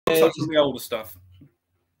touch on the older stuff.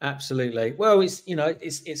 Absolutely. Well, it's, you know,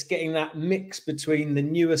 it's getting that mix between the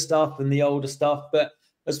newer stuff and the older stuff. But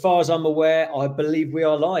as far as I'm aware, I believe we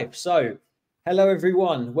are live. So hello,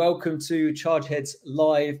 everyone. Welcome to Chargeheads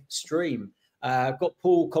live stream. I've got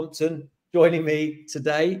Paul Compton joining me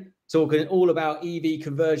today, talking all about EV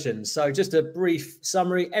conversions. So just a brief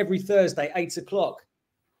summary. Every Thursday, 8 o'clock,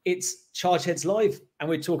 it's Chargeheads live. And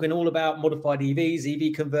we're talking all about modified EVs,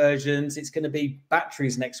 EV conversions. It's going to be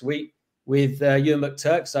batteries next week with Ewan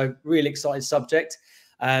McTurk, so really exciting subject.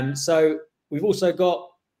 So we've also got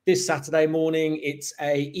this Saturday morning, it's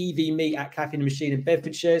a EV meet at Cafe and Machine in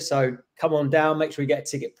Bedfordshire, so come on down, make sure you get a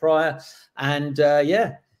ticket prior. And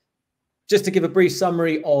yeah, just to give a brief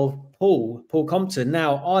summary of Paul Compton.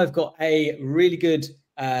 Now, I've got a really good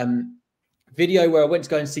video where I went to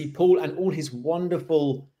go and see Paul and all his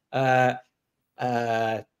wonderful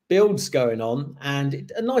builds going on,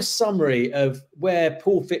 and a nice summary of where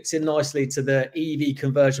Paul fits in nicely to the EV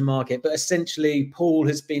conversion market. But essentially, Paul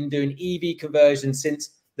has been doing EV conversion since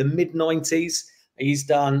the mid-90s. He's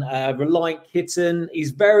done Reliant Kitten.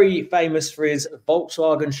 He's very famous for his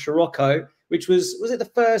Volkswagen Scirocco, which was it the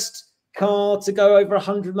first car to go over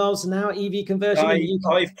 100 miles an hour EV conversion?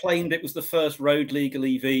 I've claimed it was the first road legal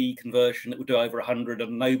EV conversion that would do over 100,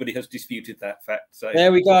 and nobody has disputed that fact. So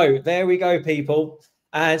there we go, people.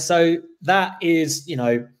 And so that is, you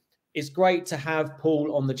know, it's great to have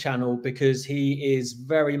Paul on the channel because he is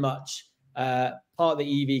very much part of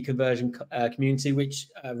the EV conversion community, which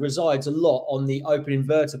resides a lot on the open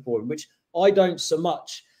inverter forum, which I don't so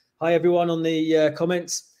much. Hi, everyone on the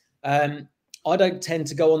comments. I don't tend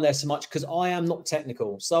to go on there so much because I am not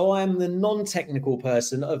technical. So I am the non-technical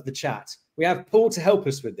person of the chat. We have Paul to help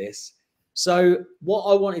us with this. So what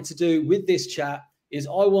I wanted to do with this chat is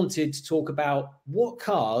I wanted to talk about what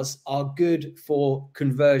cars are good for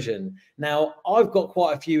conversion. Now, I've got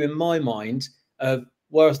quite a few in my mind of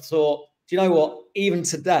where I thought, do you know what? Even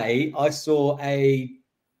today, I saw a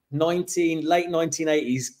late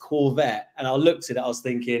 1980s Corvette, and I looked at it, I was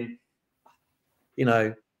thinking, you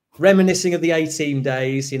know, reminiscing of the A-Team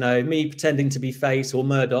days, you know, me pretending to be Face or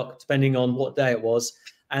Murdoch, depending on what day it was,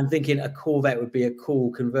 and thinking a Corvette would be a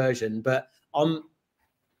cool conversion. But I'm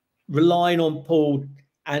relying on Paul,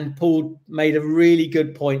 and Paul made a really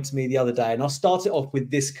good point to me the other day, and I'll start it off with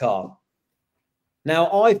this car. Now,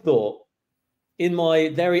 I thought, in my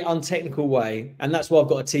very untechnical way, and that's why I've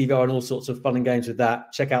got a TVR and all sorts of fun and games with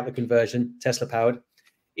that, check out the conversion, Tesla powered,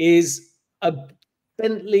 is a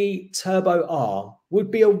Bentley Turbo R would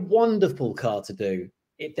be a wonderful car to do.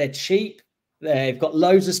 If they're cheap, they've got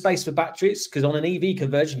loads of space for batteries, because on an EV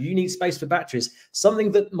conversion, you need space for batteries,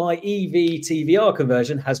 something that my EV TVR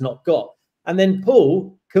conversion has not got. And then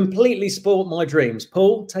Paul completely spoiled my dreams.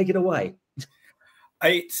 Paul, take it away.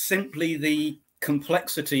 It's simply the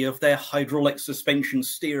complexity of their hydraulic suspension,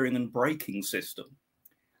 steering and braking system,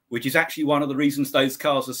 which is actually one of the reasons those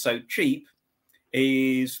cars are so cheap,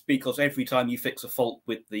 is because every time you fix a fault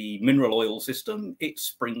with the mineral oil system, it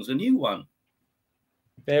springs a new one.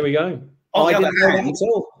 There we go. On the other hand, at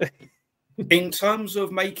all. In terms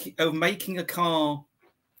of making a car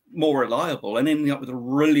more reliable and ending up with a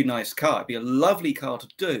really nice car, it'd be a lovely car to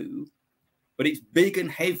do, but it's big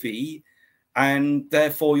and heavy, and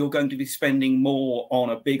therefore you're going to be spending more on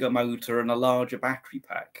a bigger motor and a larger battery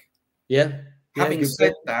pack. Yeah. Having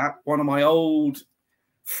said that, one of my old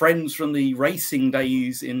friends from the racing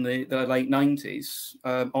days in the late 90s,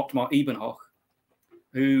 Otmar Ebenhoch,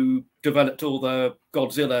 who developed all the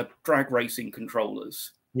Godzilla drag racing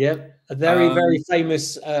controllers. Yeah, a very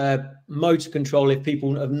famous motor control, if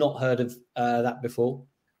people have not heard of that before.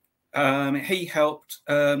 He helped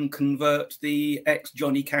convert the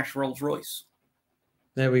ex-Johnny Cash Rolls-Royce.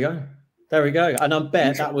 There we go. There we go. And I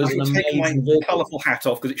bet that was an amazing vehicle. Colourful hat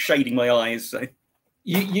off because it's shading my eyes. So.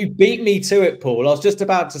 You beat me to it, Paul. I was just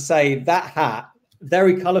about to say that hat,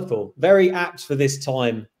 very colourful, very apt for this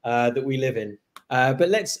time that we live in. But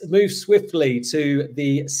let's move swiftly to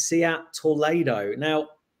the Seat Toledo. Now,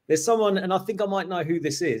 there's someone, and I think I might know who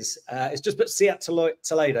this is. It's just put Seat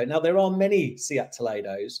Toledo. Now, there are many Seat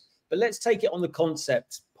Toledos, but let's take it on the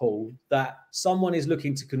concept, Paul, that someone is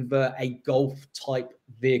looking to convert a Golf-type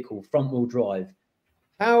vehicle, front-wheel drive.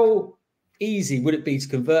 How easy would it be to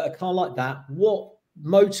convert a car like that? What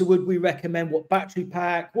motor would we recommend? What battery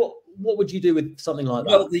pack? What would you do with something like that?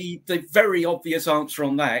 Well, the very obvious answer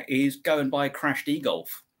on that is go and buy a crashed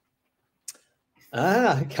e-Golf.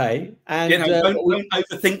 Ah, okay. And you know, don't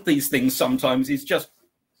overthink these things sometimes. It's just,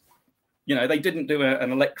 you know, they didn't do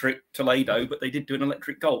an electric Toledo, but they did do an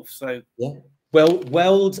electric Golf. So yeah, well,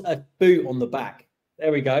 weld a boot on the back.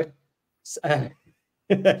 There we go.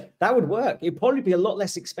 That would work. It'd probably be a lot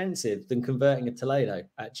less expensive than converting a Toledo,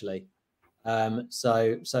 actually.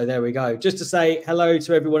 So there we go. Just to say hello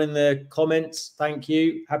to everyone in the comments. Thank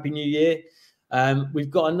you. Happy New Year.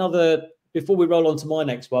 We've got another, before we roll on to my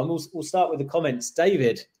next one, we'll start with the comments.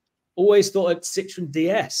 David, always thought a Citroen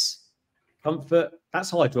DS. Comfort, that's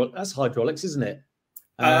hydraulics, isn't it?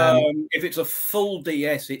 If it's a full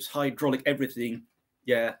DS, it's hydraulic everything.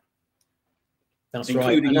 Yeah. That's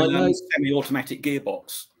including right. a semi-automatic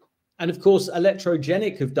gearbox. And of course,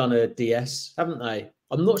 Electrogenic have done a DS, haven't they?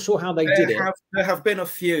 I'm not sure how they did it. There have been a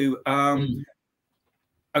few. A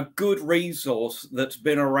good resource that's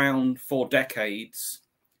been around for decades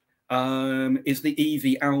is the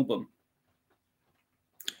EV album.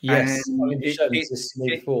 Yes,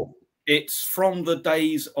 it's from the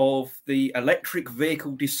days of the electric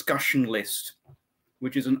vehicle discussion list,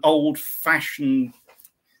 which is an old-fashioned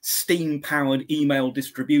steam-powered email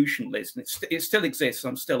distribution list. And it still exists.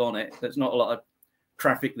 I'm still on it. There's not a lot of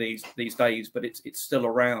traffic these days, but it's still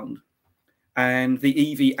around. And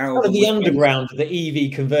the EV album, kind of the underground of the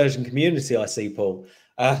EV conversion community, I see, Paul.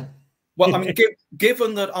 Well, I mean,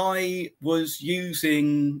 given that I was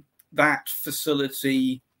using that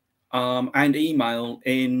facility and email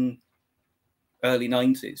in early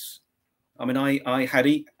 90s, I mean, I had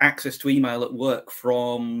access to email at work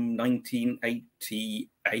from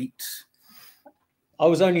 1988. I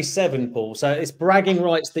was only 7, Paul, so it's bragging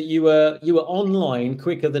rights that you were online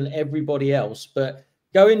quicker than everybody else. But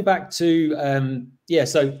going back to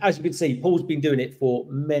so as you can see, Paul's been doing it for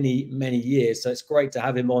many years, so it's great to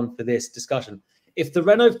have him on for this discussion. If the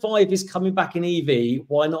Renault 5 is coming back in EV,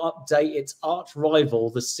 why not update its arch rival,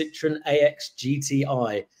 the Citroen AX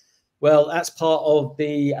GTI? Well, that's part of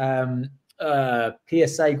the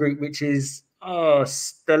PSA group, which is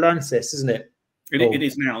Stellantis, isn't it? It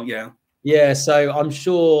is now, yeah. Yeah, so I'm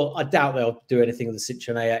sure, I doubt they'll do anything with the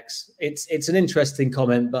Citroen AX. It's an interesting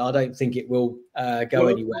comment, but I don't think it will go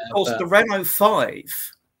anywhere. Of course, the Renault 5,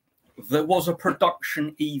 there was a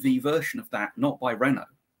production EV version of that, not by Renault.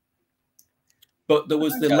 But there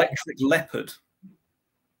was the Electric Leopard,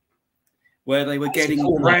 where they were getting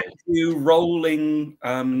brand new rolling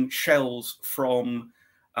shells from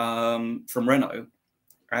Renault,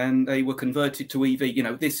 and they were converted to EV. You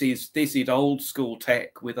know, this is old school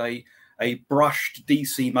tech with a brushed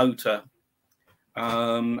DC motor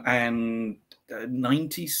and a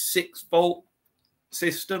 96 volt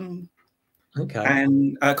system. Okay.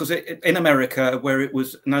 And because in America, where it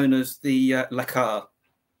was known as the La Car,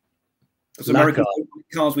 because American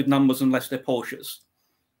cars with numbers unless they're Porsches.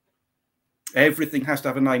 Everything has to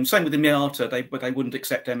have a name. Same with the Miata, but they wouldn't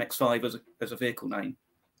accept MX-5 as a vehicle name.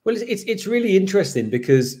 Well, it's really interesting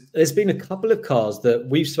because there's been a couple of cars that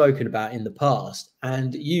we've spoken about in the past,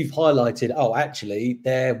 and you've highlighted, oh, actually,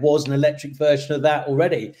 there was an electric version of that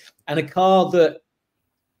already. And a car that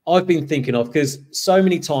I've been thinking of, because so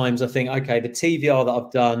many times I think, okay, the TVR that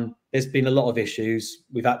I've done, there's been a lot of issues.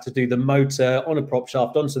 We've had to do the motor on a prop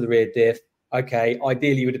shaft onto the rear diff. Okay,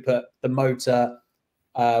 ideally you would have put the motor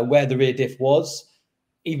where the rear diff was.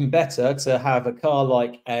 Even better to have a car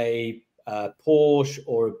like a Porsche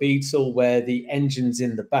or a Beetle where the engine's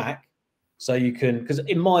in the back, so you can, because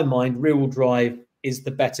in my mind rear-wheel drive is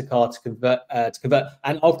the better car to convert.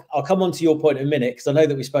 And I'll come on to your point in a minute, because I know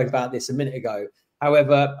that we spoke about this a minute ago.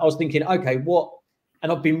 However, I was thinking, okay,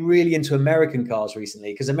 and I've been really into American cars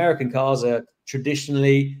recently, because American cars are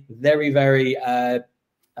traditionally very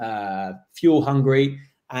fuel hungry,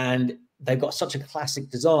 and they've got such a classic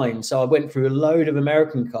design. So I went through a load of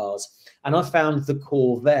American cars and I found the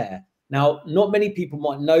Corvair. Now, not many people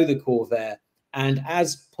might know the Corvair, and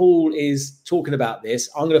as Paul is talking about this,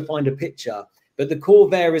 I'm going to find a picture. But the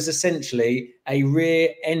Corvair is essentially a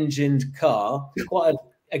rear-engined car, quite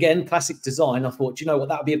again classic design. I thought, you know what,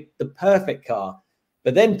 that would be the perfect car.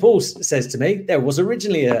 But then Paul says to me, there was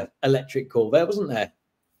originally an electric Corvair, wasn't there?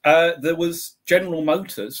 There was General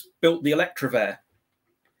Motors built the Electrify,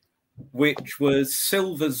 which was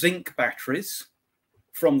silver zinc batteries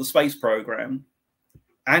from the space program.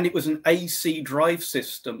 And it was an AC drive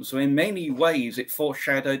system. So in many ways, it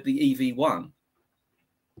foreshadowed the EV1.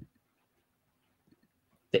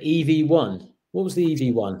 The EV1? What was the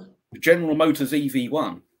EV1? General Motors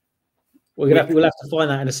EV1. We'll have to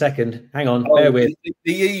find that in a second. Hang on, bear with.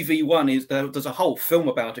 The EV1 is, there's a whole film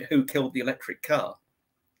about it, who killed the electric car.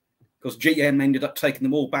 Because GM ended up taking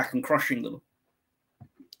them all back and crushing them.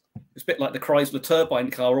 It's a bit like the Chrysler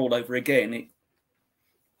turbine car all over again.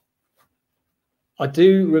 I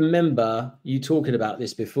do remember you talking about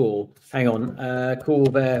this before. Hang on.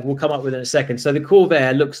 Corvair, we'll come up with it in a second. So the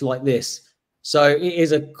Corvair looks like this. So it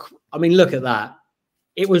is I mean, look at that.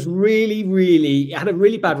 it was really, really, it had a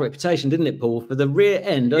really bad reputation, didn't it, Paul, for the rear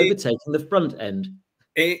end overtaking the front end?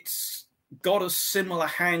 It's got a similar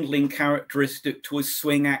handling characteristic to a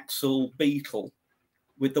swing axle Beetle,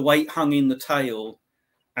 with the weight hung in the tail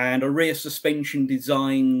and a rear suspension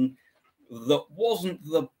design that wasn't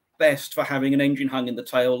the best for having an engine hung in the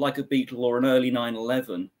tail like a Beetle or an early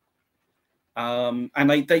 911. And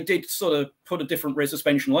they did sort of put a different rear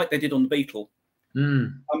suspension like they did on the Beetle.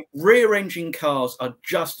 Rear engine cars are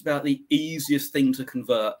just about the easiest thing to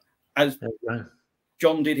convert, as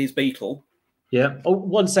John did his Beetle. Yeah. Oh,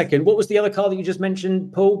 1 second. What was the other car that you just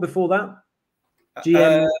mentioned, Paul, before that?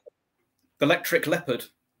 GM? The Electric Leopard.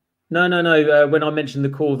 No. When I mentioned the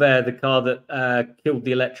Corvair, the car that killed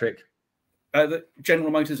the Electric. The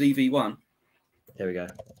General Motors EV1. There we go.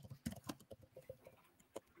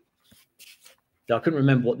 I couldn't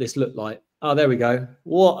remember what this looked like. Oh, there we go.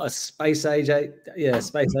 What a space age,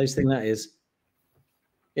 space age thing that is.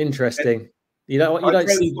 Interesting. You know what? You don't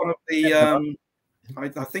see one of the.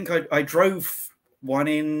 I think I drove one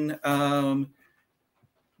in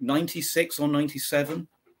 96 or 97.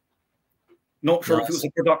 Not sure if it was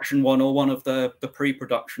a production one or one of the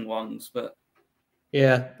pre-production ones, but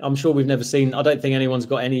yeah, I'm sure we've never seen. I don't think anyone's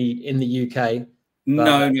got any in the UK.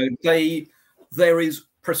 No. There is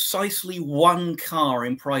precisely one car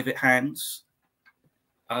in private hands,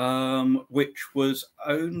 which was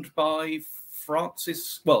owned by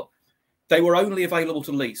Francis. Well, they were only available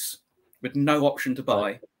to lease with no option to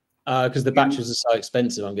buy. Because the batteries are so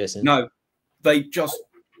expensive, I'm guessing. No, they just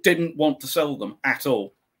didn't want to sell them at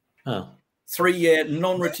all. Oh. 3-year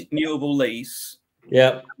non-renewable lease.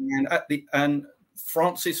 Yeah. And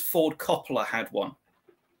Francis Ford Coppola had one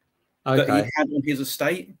that he had on his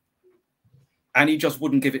estate, and he just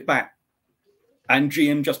wouldn't give it back. And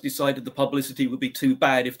GM just decided the publicity would be too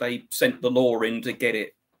bad if they sent the law in to get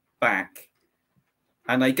it back.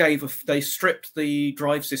 And they stripped the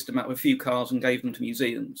drive system out of a few cars and gave them to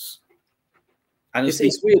museums. And it's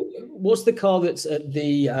weird. What's the car that's at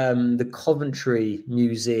the Coventry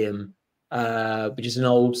Museum, which is an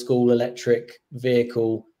old school electric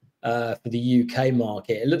vehicle for the UK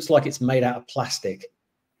market? It looks like it's made out of plastic.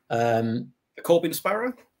 The Corbin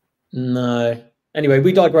Sparrow? No. Anyway,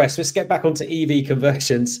 we digress. Let's get back onto EV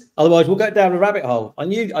conversions. Otherwise, we'll go down a rabbit hole. I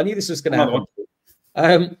knew this was going to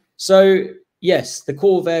happen. So yes, the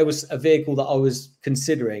Corvair was a vehicle that I was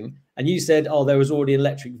considering, and you said, "Oh, there was already an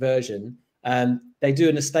electric version." They do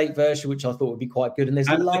an estate version, which I thought would be quite good, and there's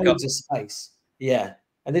loads of space. Yeah,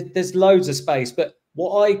 and there's loads of space. But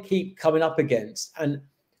what I keep coming up against, and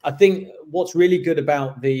I think what's really good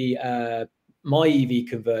about the my EV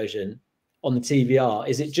conversion on the TVR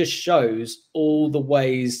is it just shows all the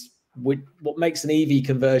ways what makes an EV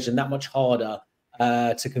conversion that much harder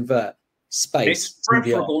to convert. Space. It's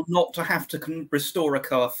preferable not to have to restore a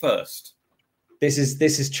car first. This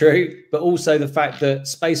is true, but also the fact that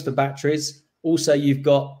space for batteries. Also, you've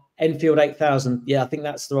got Enfield 8000. Yeah, I think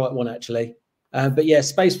that's the right one actually. But yeah,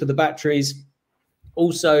 space for the batteries.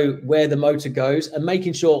 Also, where the motor goes, and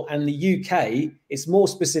making sure. And the UK, it's more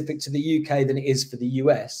specific to the UK than it is for the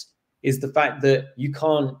US. Is the fact that you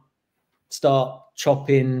can't start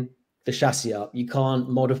chopping the chassis up. You can't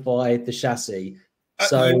modify the chassis.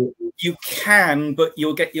 So you can, but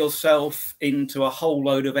you'll get yourself into a whole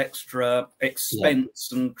load of extra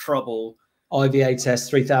expense and trouble. IVA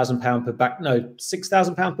test, £3,000 per back. No,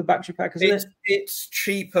 £6,000 per battery pack, isn't it? It's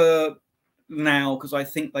cheaper now because I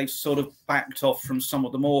think they've sort of backed off from some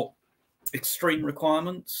of the more extreme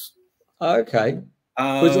requirements. Okay.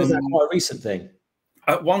 Was that quite a recent thing?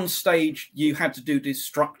 At one stage, you had to do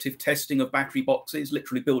destructive testing of battery boxes,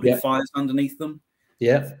 literally building fires underneath them.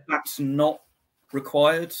 Yeah. That's not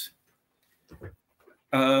required.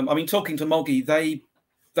 I mean, talking to Moggy, they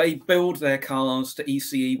build their cars to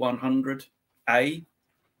ECE 100A,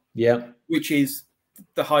 which is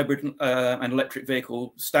the hybrid and electric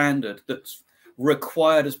vehicle standard that's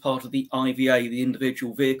required as part of the IVA, the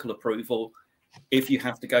individual vehicle approval, if you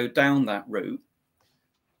have to go down that route.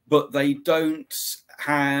 But they don't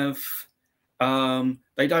have,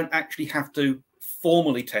 they don't actually have to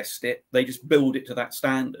formally test it. They just build it to that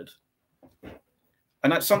standard.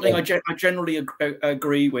 And that's something I generally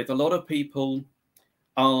agree with. A lot of people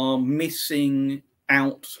are missing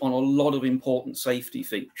out on a lot of important safety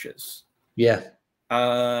features. Yeah.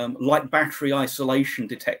 Like battery isolation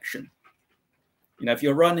detection. You know, if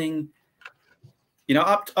you're running, you know,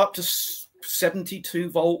 up to 72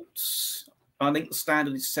 volts, I think the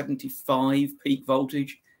standard is 75 peak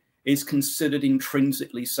voltage, is considered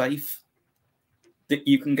intrinsically safe. That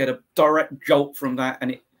you can get a direct jolt from that,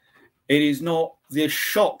 and it is not, the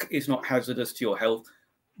shock is not hazardous to your health.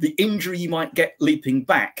 the injury you might get leaping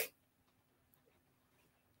back,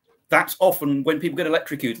 that's often when people get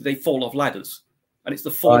electrocuted, they fall off ladders. And it's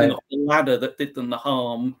the falling off the ladder that did them the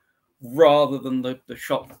harm rather than the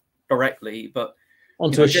shot directly. But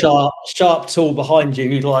onto a sharp tool behind you,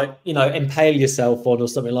 you'd like, you know, impale yourself on or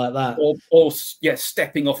something like that. Or yeah,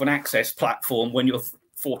 stepping off an access platform when you're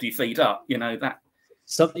 40 feet up, you know, that.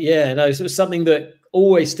 Yeah, no, so something that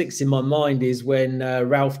always sticks in my mind is when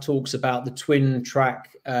Ralph talks about the twin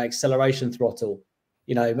track acceleration throttle,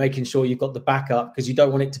 you know, making sure you've got the backup because you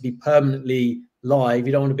don't want it to be permanently live.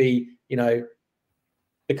 You don't want to be, you know,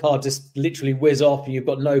 the car just literally whiz off and you've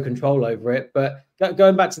got no control over it. But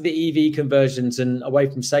going back to the EV conversions and away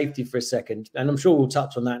from safety for a second, and I'm sure we'll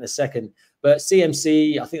touch on that in a second, but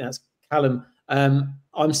CMC, I think that's Callum,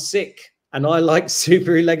 I'm sick and I like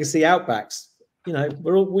Subaru Legacy Outbacks. You know,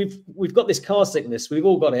 we've got this car sickness. We've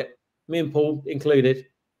all got it, me and Paul included.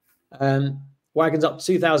 Wagons up to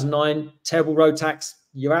 2009, terrible road tax.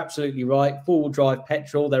 You're absolutely right. Four-wheel drive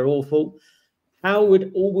petrol, they're awful. How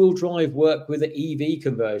would all-wheel drive work with an EV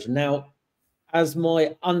conversion? Now, as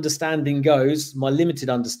my understanding goes, my limited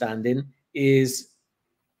understanding is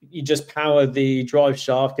you just power the drive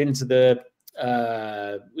shaft into the,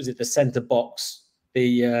 was it the center box?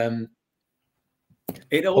 The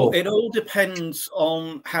It all depends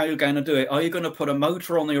on how you're going to do it. Are you going to put a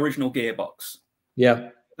motor on the original gearbox? Yeah.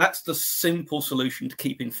 That's the simple solution to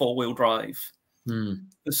keeping four-wheel drive. Hmm.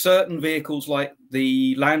 For certain vehicles like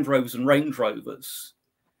the Land Rovers and Range Rovers,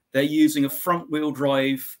 they're using a front-wheel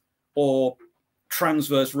drive or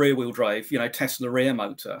transverse rear-wheel drive, you know, Tesla rear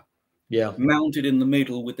motor, mounted in the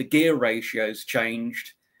middle with the gear ratios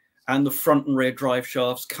changed and the front and rear drive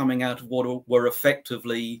shafts coming out of what were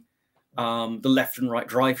effectively the left and right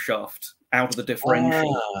drive shaft out of the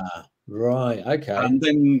differential. Ah, right, okay. And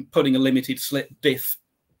then putting a limited slip diff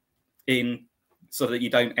in so that you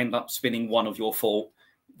don't end up spinning one of your four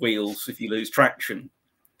wheels if you lose traction.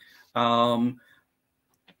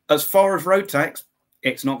 As far as road tax,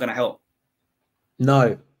 it's not going to help.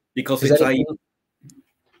 No. Because it's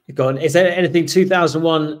Is there anything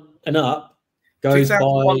 2001 and up goes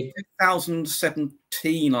 2001,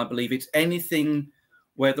 2017, I believe. It's anything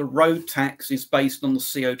where the road tax is based on the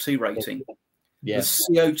CO2 rating. Yes.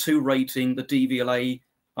 The CO2 rating, the DVLA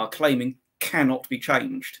are claiming cannot be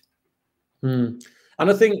changed. And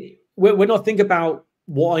I think when I think about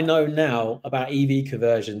what I know now about EV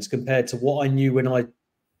conversions compared to what I knew when I,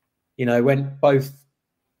 you know, went both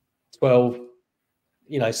 12,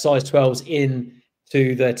 you know, size 12s in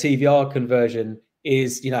to the TVR conversion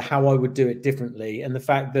is, you know, how I would do it differently. And the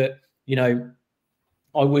fact that, you know,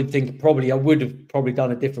 I would think I would have probably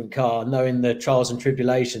done a different car, knowing the trials and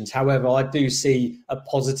tribulations. However, I do see a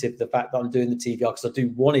positive, the fact that I'm doing the TVR, because I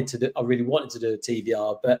really wanted to do a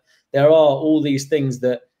TVR. But there are all these things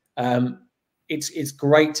that it's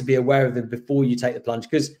great to be aware of them before you take the plunge.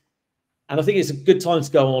 And I think it's a good time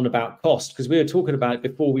to go on about cost, because we were talking about it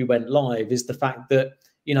before we went live, is the fact that,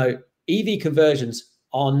 you know, EV conversions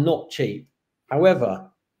are not cheap. However,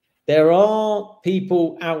 there are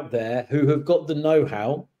people out there who have got the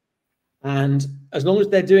know-how, and as long as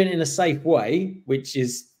they're doing it in a safe way, which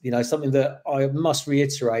is, you know, something that I must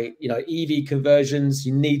reiterate, you know, EV conversions,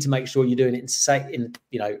 you need to make sure you're doing it in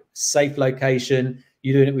you know, safe location.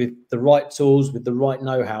 You're doing it with the right tools, with the right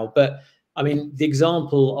know-how. But I mean, the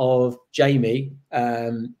example of Jamie,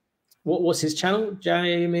 what's his channel?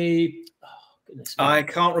 Jamie. I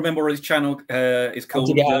can't remember what his channel is called.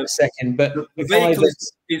 I'll get out in a second, but the vehicle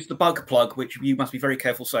is the bug plug, which you must be very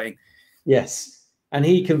careful saying. Yes, and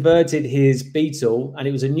he converted his Beetle, and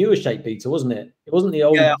it was a newer shape Beetle, wasn't it? It wasn't the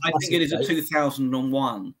old. Yeah, I think it is a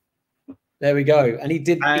 2001. There we go, and he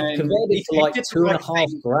converted it for like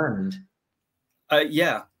 $2.5 grand.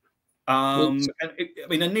 Yeah, and I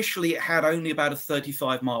mean, initially it had only about a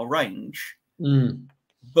 35-mile range,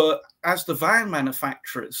 but as the van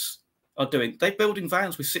manufacturers are doing, they're building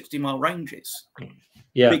vans with 60-mile ranges.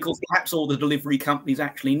 Yeah, because that's all the delivery companies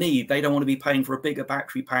actually need. They don't want to be paying for a bigger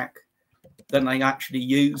battery pack than they actually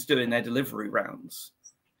use doing their delivery rounds.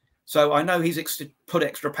 So I know he's put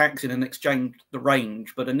extra packs in and exchanged the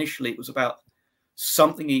range, but initially it was about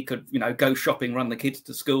something he could, you know, go shopping, run the kids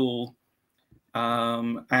to school, you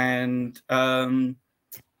know,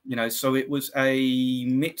 so it was a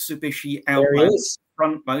Mitsubishi Outlander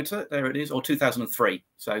front motor. There it is, or 2003.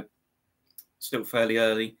 So still fairly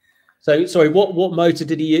early. So, sorry, what motor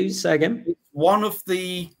did he use? Say again. One of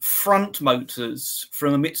the front motors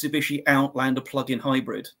from a Mitsubishi Outlander plug-in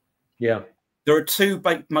hybrid. Yeah. There are two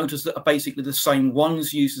motors that are basically the same.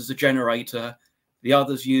 One's used as a generator. The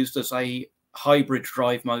other's used as a hybrid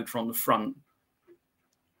drive motor on the front.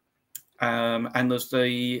 and there's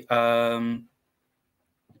the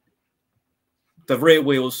rear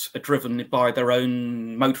wheels are driven by their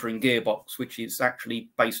own motoring gearbox, which is actually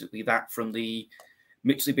basically that from the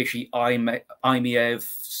Mitsubishi i-MiEV,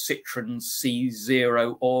 Citroen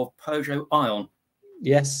C0, or Peugeot Ion.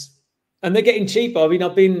 Yes, and they're getting cheaper. I mean,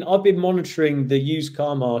 I've been monitoring the used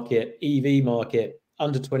car market, EV market,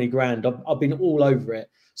 under 20 grand. I've been all over it.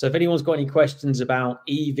 So if anyone's got any questions about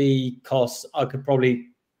EV costs, I could probably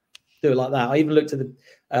do it like that. I even looked at the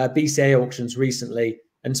BSA auctions recently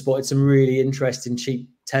and spotted some really interesting cheap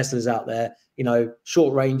Teslas out there. You know,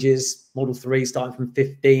 short ranges, Model 3 starting from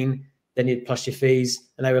 15. Then you'd plus your fees,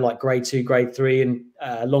 and they were like grade 2, grade 3, and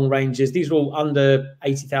long ranges. These were all under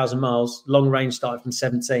 80,000 miles. Long range started from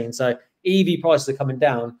 17. So EV prices are coming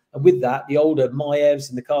down, and with that, the older MiEVs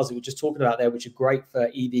and the cars that we were just talking about there, which are great for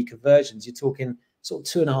EV conversions, you're talking sort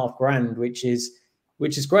of 2.5 grand, which is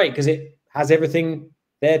great because it has everything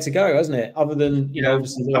there to go, hasn't it? Other than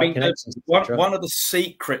obviously the right connections. One of the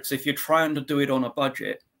secrets, if you're trying to do it on a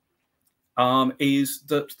budget, is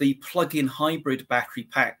that the plug-in hybrid battery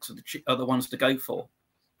packs are the ones to go for.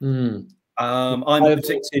 I'm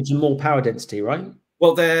more power density, right?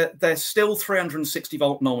 Well, they're still 360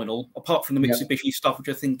 volt nominal, apart from the Mitsubishi stuff, which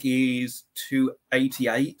I think is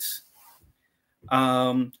 288.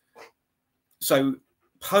 So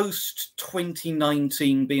post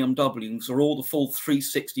 2019 BMWs are all the full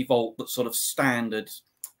 360 volt that's sort of standard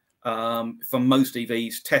for most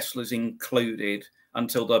EVs, Teslas included,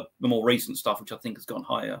 until the more recent stuff, which I think has gone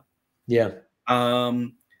higher. Yeah.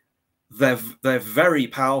 They're very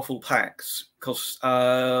powerful packs because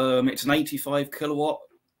it's an 85 kilowatt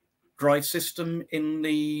drive system in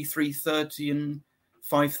the 330 and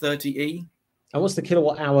 530e. And what's the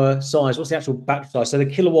kilowatt hour size? What's the actual battery size? So the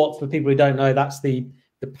kilowatt, for people who don't know, that's the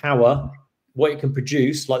power, what it can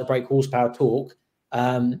produce, like the brake horsepower torque.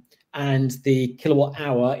 And the kilowatt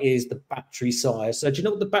hour is the battery size. So do you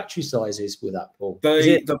know what the battery size is with that, Paul?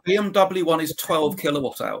 The BMW one is 12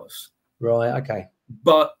 kilowatt hours. Right, okay.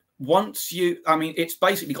 But once it's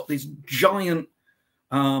basically got this giant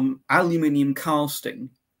aluminium casting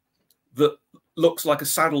that looks like a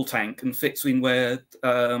saddle tank and fits in where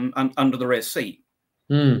under the rear seat.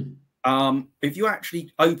 If you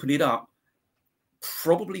actually open it up,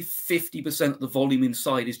 probably 50% of the volume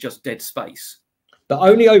inside is just dead space. But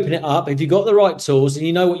only open it up if you've got the right tools and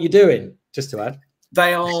you know what you're doing, just to add.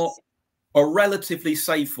 They are a relatively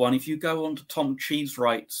safe one. If you go on to Tom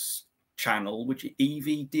Cheesewright's channel, which is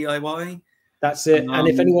EV DIY. That's it. And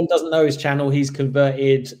if anyone doesn't know his channel, he's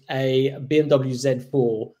converted a BMW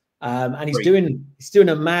Z4. And he's doing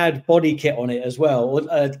a mad body kit on it as well.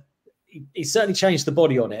 He certainly changed the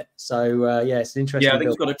body on it. So, yeah, it's an interesting I think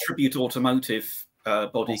he's got a Tribute Automotive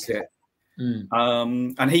body kit.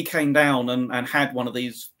 Mm. And he came down and had one of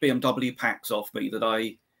these BMW packs off me that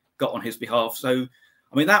I got on his behalf. So,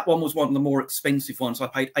 I mean, that one was one of the more expensive ones. I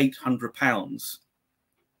paid £800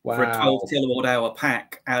 for a 12 kilowatt hour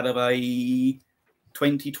pack out of a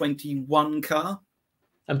 2021 car.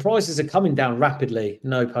 And prices are coming down rapidly,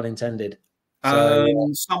 no pun intended. So,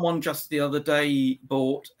 someone just the other day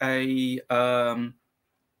bought a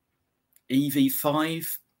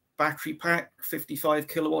EV5 battery pack, 55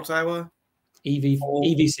 kilowatt hour.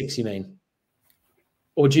 EV6, you mean?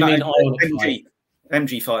 Or do you mean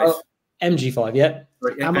MG5? Oh, MG5, yeah.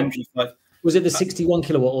 Right, yeah, MG5. Was it the 61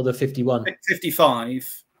 kilowatt or the 51?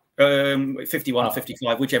 55. 51 or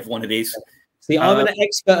 55, whichever one it is. See, I'm an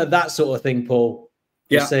expert at that sort of thing, Paul.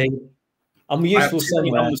 Yeah. See, I'm useful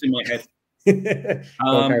somewhere. Numbers in my head.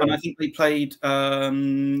 And I think they played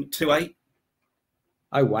 2.8.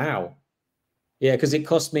 Oh, wow. Yeah, because it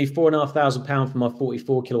cost me £4,500 for my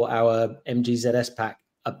 44 kilowatt hour MG ZS pack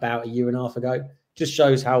about a year and a half ago. Just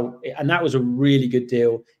shows how, and that was a really good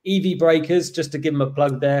deal. EV Breakers, just to give him a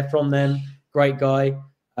plug there from them. Great guy.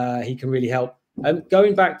 He can really help.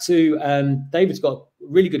 Going back to David's got a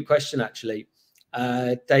really good question, actually.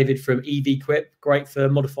 David from EV Quip, great for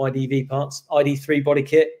modified EV parts. ID3 body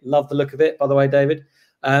kit, love the look of it, by the way, David.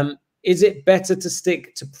 Is it better to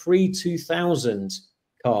stick to pre-2000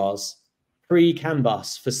 cars, pre-CAN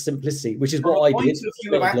bus for simplicity, which is what I did? If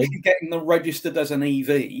you are actually getting them registered as an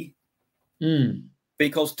EV,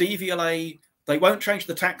 because DVLA, they won't change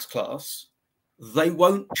the tax class, they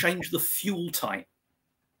won't change the fuel type.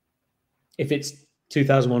 If it's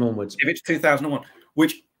 2001 onwards. If it's 2001,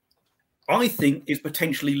 which I think is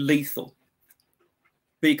potentially lethal,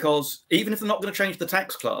 because even if they're not going to change the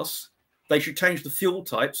tax class, they should change the fuel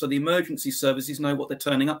type so the emergency services know what they're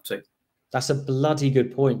turning up to. That's a bloody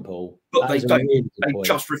good point, Paul. But they don't. Really they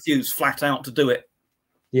just refuse flat out to do it.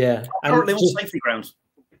 Yeah. Currently on safety grounds.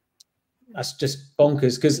 that's just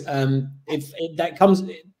bonkers. Because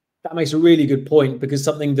that makes a really good point, because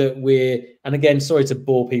something that and again, sorry to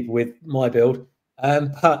bore people with my build,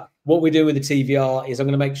 but what we're doing with the TVR is I'm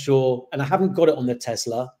going to make sure, and I haven't got it on the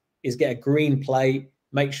Tesla, is get a green plate,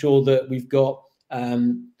 make sure that we've got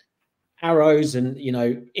arrows and, you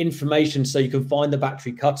know, information so you can find the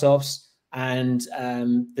battery cutoffs. And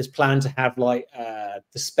there's plan to have like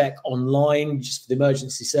the spec online just for the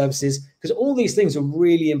emergency services, because all these things are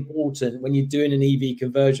really important when you're doing an EV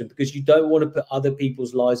conversion, because you don't want to put other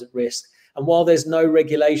people's lives at risk. And while there's no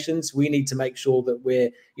regulations, we need to make sure that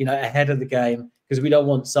we're, you know, ahead of the game, because we don't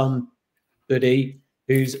want somebody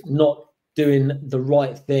who's not doing the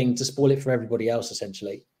right thing to spoil it for everybody else,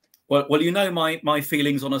 essentially. Well, you know my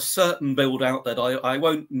feelings on a certain build out that I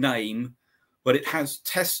won't name, but it has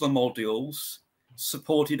Tesla modules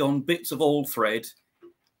supported on bits of all thread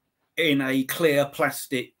in a clear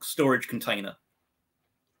plastic storage container.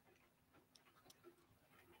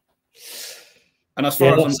 And as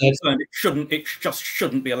far as I'm concerned, it just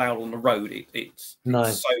shouldn't be allowed on the road. It's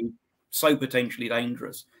so potentially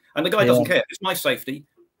dangerous. And the guy doesn't care. It's my safety.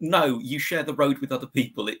 No, you share the road with other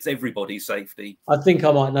people. It's everybody's safety. I think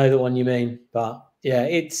I might know the one you mean, but yeah,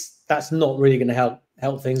 that's not really going to help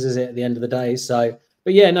things, is it, at the end of the day? So,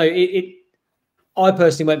 but yeah, no, I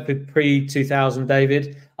personally went for pre-2000,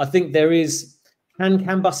 David. I think there is,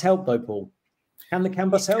 CAN bus help though, Paul? Can the CAN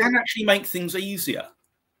bus help? It can actually make things easier,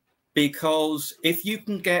 because if you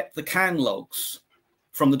can get the CAN logs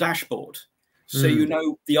from the dashboard, so you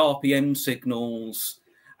know the RPM signals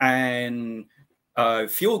and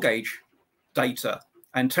fuel gauge data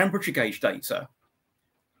and temperature gauge data,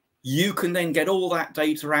 you can then get all that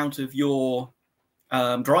data out of your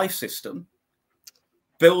drive system,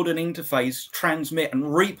 build an interface, transmit and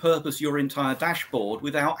repurpose your entire dashboard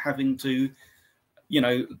without having to, you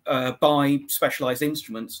know, buy specialized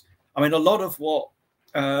instruments. I mean, a lot of what,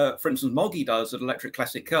 for instance, Moggy does at Electric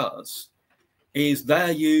Classic Cars is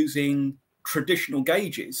they're using traditional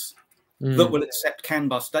gauges that will accept CAN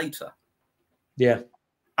bus data. Yeah.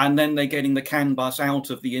 And then they're getting the CAN bus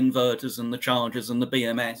out of the inverters and the chargers and the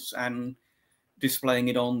BMS and displaying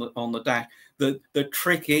it on the dash. The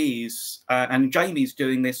trick is, and Jamie's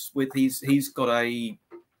doing this with he's got a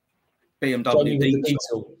BMW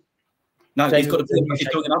diesel. No, he's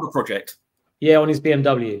doing another project. Yeah, on his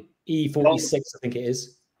BMW E46, I think it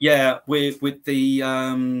is. Yeah, with the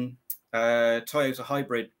Toyota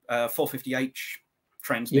hybrid 450h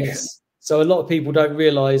transmission. Yes. So a lot of people don't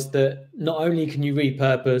realize that not only can you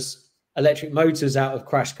repurpose electric motors out of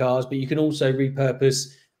crash cars, but you can also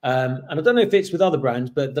repurpose, and I don't know if it's with other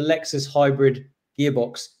brands, but the Lexus hybrid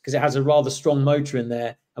gearbox, because it has a rather strong motor in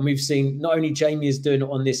there. And we've seen not only Jamie is doing it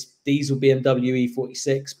on this diesel BMW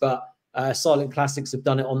E46, but Silent Classics have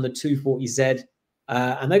done it on the 240Z.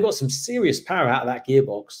 And they got some serious power out of that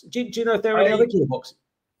gearbox. Do you know if there are any other gearboxes?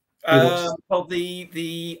 Well,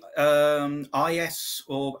 the IS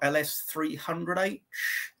or LS300H.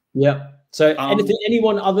 Yeah. So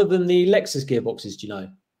anyone other than the Lexus gearboxes, do you know?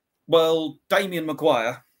 Well, Damien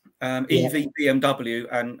Maguire, EV BMW,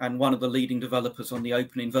 and one of the leading developers on the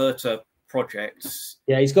Open Inverter projects.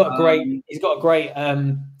 Yeah, he's got a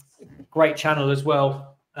great channel as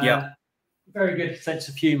well. Very good sense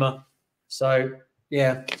of humour. So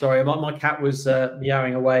yeah, sorry, my cat was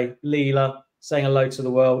meowing away. Leela saying hello to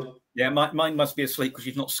the world. Yeah, mine must be asleep because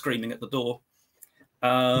she's not screaming at the door.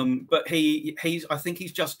 But I think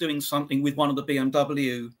he's just doing something with one of the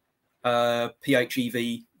BMW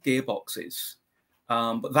PHEV gearboxes.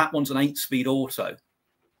 But that one's an 8-speed auto.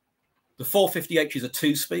 The 450H is a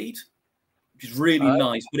 2-speed, which is really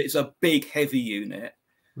nice, but it's a big, heavy unit.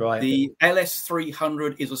 Right. The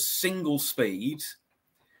LS300 is a single speed,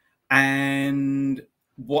 and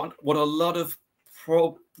one of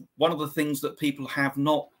the things that people have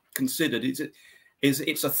not considered is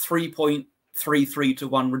it's a 3.33 to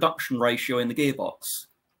 1 reduction ratio in the gearbox.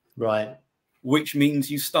 Right. Which means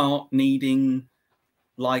you start needing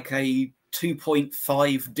like a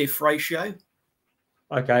 2.5 diff ratio.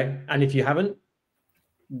 Okay. And if you haven't?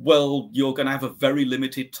 Well, you're going to have a very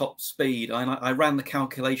limited top speed. I ran the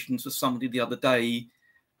calculations for somebody the other day,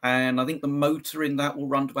 and I think the motor in that will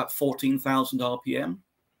run to about 14,000 RPM.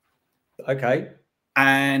 Okay.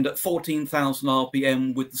 And at 14,000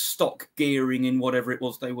 RPM with the stock gearing in whatever it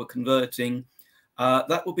was they were converting,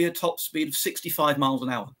 that would be a top speed of 65 miles an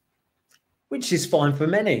hour. Which is fine for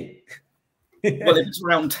many. Well, if it's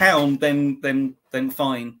around town, then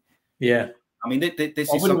fine. Yeah. I mean, this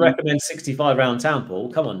I wouldn't recommend 65 around town,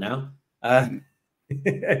 Paul. Come on now.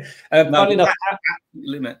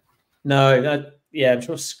 Limit. No, yeah, I'm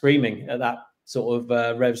sure screaming at that sort of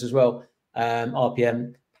revs as well,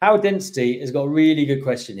 RPM. Power Density has got a really good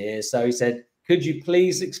question here. So he said, could you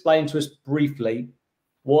please explain to us briefly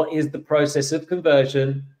what is the process of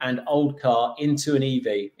conversion and old car into an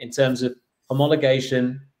EV in terms of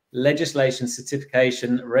homologation, legislation,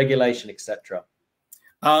 certification, regulation, etc.?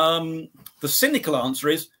 The cynical answer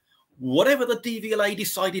is whatever the DVLA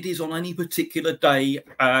decided is on any particular day,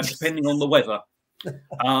 depending on the weather.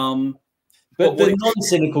 But the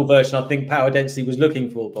non-cynical version, I think Power Density was looking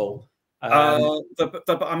for, Paul.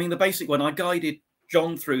 I mean, the basic one, I guided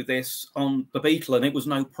John through this on the Beetle, and it was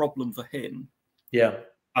no problem for him. Yeah.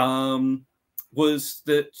 Was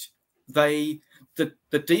that the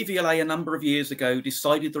DVLA a number of years ago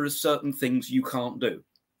decided there are certain things you can't do.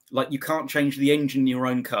 Like you can't change the engine in your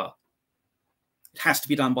own car. It has to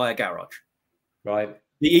be done by a garage. Right.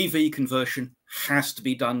 The EV conversion has to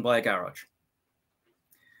be done by a garage.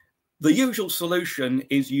 The usual solution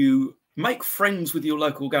is you make friends with your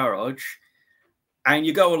local garage and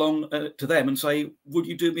you go along to them and say, would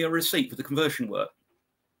you do me a receipt for the conversion work?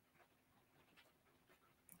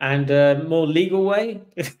 And more legal way?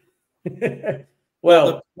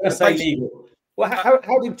 Well, when I say legal, well,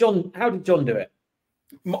 how did John do it?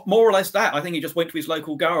 More or less that. I think he just went to his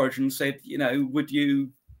local garage and said, you know, would you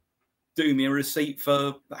do me a receipt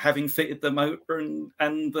for having fitted the motor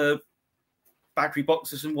and the battery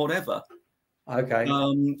boxes and whatever? Okay.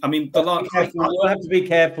 I mean, we'll have to be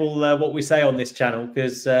careful what we say on this channel,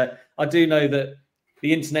 because I do know that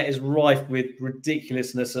the internet is rife with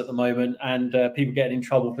ridiculousness at the moment, and people getting in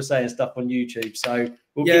trouble for saying stuff on YouTube. So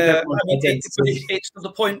we'll keep everyone's identity. It's to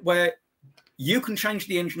the point where you can change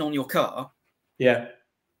the engine on your car. Yeah.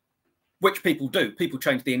 Which people do. People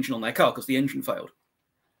change the engine on their car because the engine failed.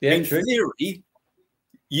 Yeah, in theory,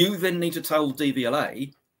 you then need to tell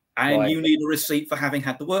DVLA, and you need a receipt for having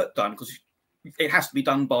had the work done, because it has to be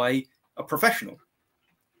done by a professional.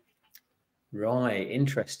 Right,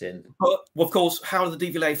 interesting. But of course, how do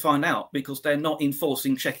the DVLA find out? Because they're not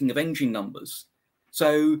enforcing checking of engine numbers.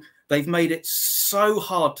 So they've made it so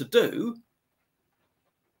hard to do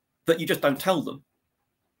that you just don't tell them.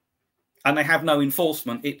 And they have no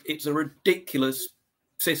enforcement. It's a ridiculous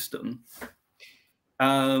system.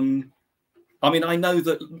 I mean, I know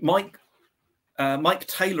that Mike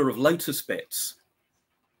Taylor of Lotus Bits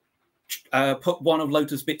put one of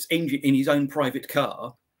Lotus Bits' engine in his own private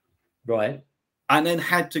car. Right. And then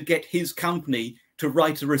had to get his company to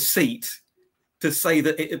write a receipt to say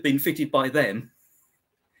that it had been fitted by them.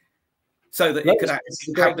 So that Lotus, it could actually... It's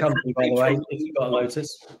a great company, by the way, if you've got a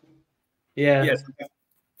Lotus. Yeah. Yes.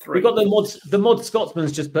 We've got the Mod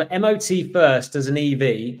Scotsman's just put MOT first as an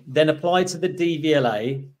EV, then apply to the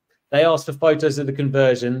DVLA. They ask for photos of the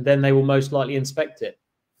conversion, then they will most likely inspect it.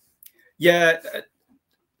 Yeah.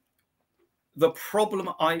 The problem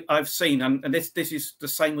I've seen, and this is the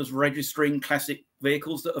same as registering classic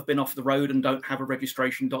vehicles that have been off the road and don't have a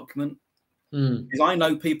registration document, is I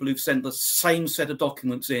know people who've sent the same set of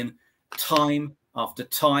documents in time after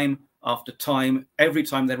time after time, every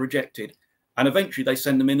time they're rejected. And eventually they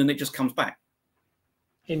send them in and it just comes back.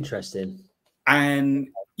 Interesting. And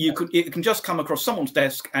it can just come across someone's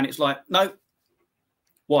desk and it's like, no,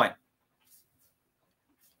 why?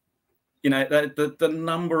 You know, the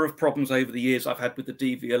number of problems over the years I've had with the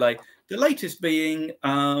DVLA, the latest being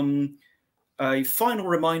a final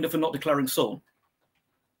reminder for not declaring SORN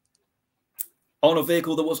on a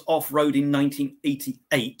vehicle that was off-road in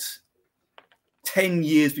 1988, 10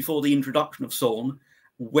 years before the introduction of SORN,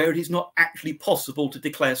 where it is not actually possible to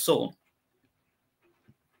declare SORN.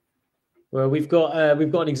 Well, we've got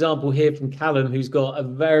an example here from Callum, who's got a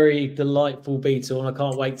very delightful Beetle, and I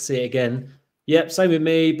can't wait to see it again. Yep, same with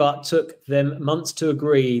me, but took them months to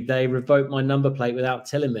agree. They revoked my number plate without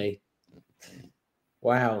telling me.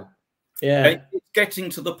 Wow. Yeah. It's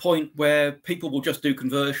getting to the point where people will just do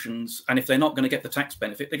conversions, and if they're not going to get the tax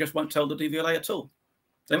benefit, they just won't tell the DVLA at all.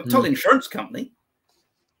 They won't tell the insurance company,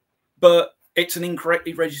 but it's an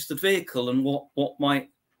incorrectly registered vehicle, and what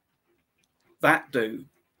might that do?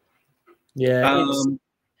 Yeah.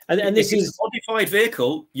 And this is a modified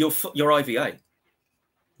vehicle, your IVA.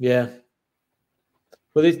 Yeah.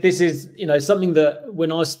 Well, this is, you know, something that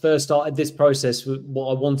when I first started this process,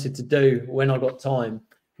 what I wanted to do when I got time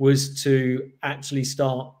was to actually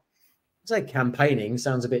start, I'd say campaigning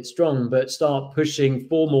sounds a bit strong, but start pushing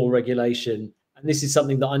for more regulation. And this is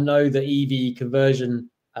something that I know that EV conversion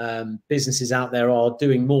businesses out there are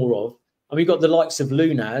doing more of. And we've got the likes of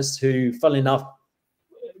Lunaz, who, funnily enough,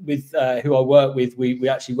 with who I work with, we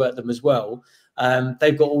actually work them as well.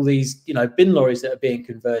 They've got all these, you know, bin lorries that are being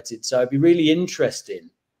converted. So it'd be really interesting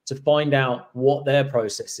to find out what their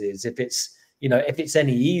process is, if it's, you know, if it's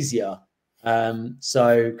any easier.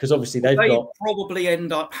 So because obviously they probably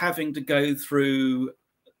end up having to go through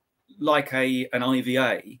like an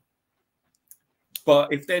IVA.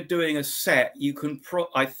 But if they're doing a set, you can.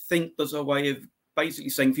 I think there's a way of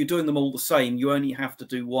basically saying if you're doing them all the same, you only have to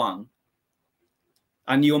do one,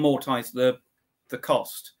 and you amortize the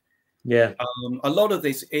cost. Yeah. A lot of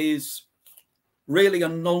this is really a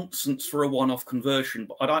nonsense for a one-off conversion.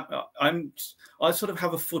 But I sort of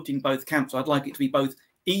have a foot in both camps. I'd like it to be both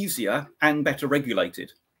easier and better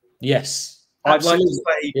regulated. Yes. I'd like to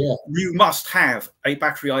say you must have a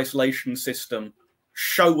battery isolation system.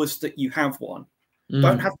 Show us that you have one.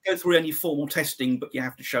 Don't have to go through any formal testing, but you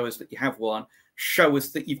have to show us that you have one. Show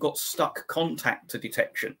us that you've got stuck contactor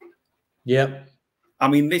detection. Yep. I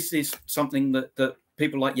mean, this is something that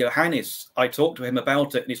people like Johannes, I talked to him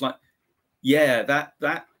about it, and he's like, yeah,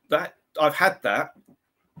 that I've had that.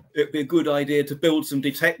 It'd be a good idea to build some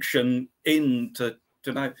detection in to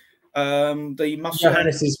know.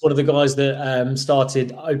 Johannes is one of the guys that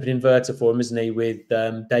started Open Inverter for him, isn't he, with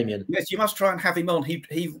Damien? Yes, you must try and have him on.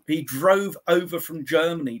 He drove over from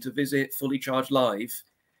Germany to visit Fully Charged Live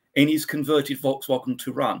in his converted Volkswagen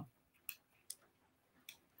Touran,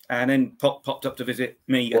 and then popped up to visit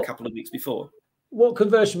me a couple of weeks before. What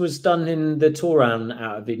conversion was done in the Touran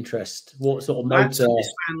out of interest? What sort of motor? That's a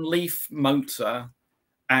Nissan Leaf motor.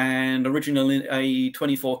 And originally a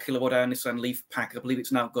 24 kilowatt hour Nissan Leaf pack. I believe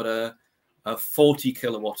it's now got a 40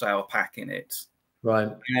 kilowatt hour pack in it. Right.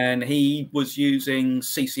 And he was using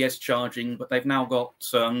CCS charging, but they've now got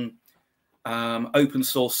open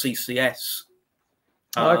source CCS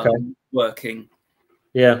working.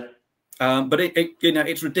 Yeah. But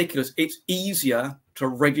it's ridiculous. It's easier to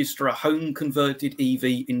register a home converted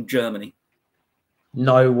EV in Germany.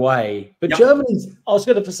 No way. But Germany, I was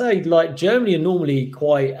going to say, like, Germany are normally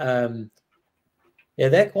quite,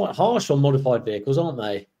 they're quite harsh on modified vehicles, aren't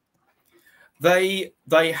they?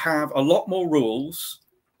 They have a lot more rules,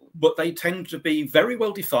 but they tend to be very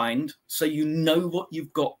well defined, so you know what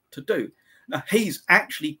you've got to do. Now, he's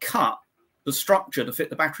actually cut the structure to fit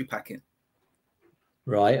the battery pack in.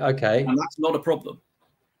 Right, okay. And that's not a problem.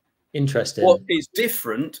 Interesting. What is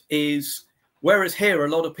different is... Whereas here, a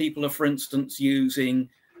lot of people are, for instance, using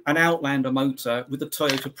an Outlander motor with a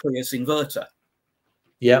Toyota Prius inverter.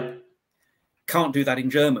 Yep. Can't do that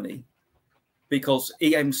in Germany because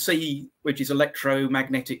EMC, which is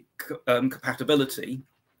electromagnetic compatibility,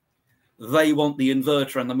 they want the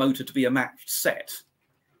inverter and the motor to be a matched set.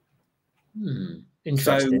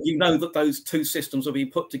 Interesting. So you know that those two systems will be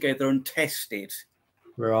put together and tested.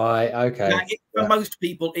 Right, okay. Now, for most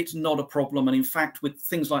people, it's not a problem. And in fact, with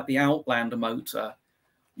things like the Outlander motor,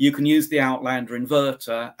 you can use the Outlander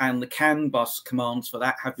inverter, and the CAN bus commands for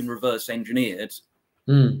that have been reverse engineered.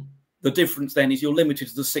 The difference then is you're limited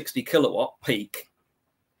to the 60 kilowatt peak,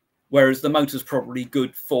 whereas the motor's probably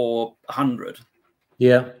good for 100.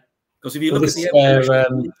 Yeah. Because if you look at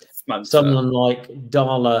the motor, someone like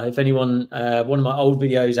Darla, if anyone, one of my old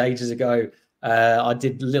videos ages ago, I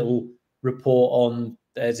did a little report on.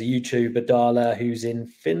 There's a YouTuber, Darla, who's in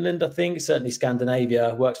Finland, I think, certainly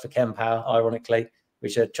Scandinavia, works for Kempower, ironically,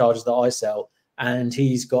 which are chargers that I sell. And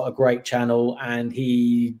he's got a great channel, and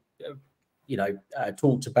he,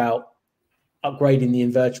 talked about upgrading the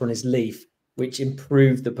inverter on his Leaf, which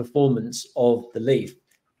improved the performance of the Leaf.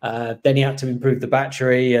 Then he had to improve the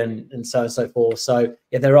battery and so on and so forth. So,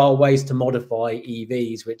 yeah, there are ways to modify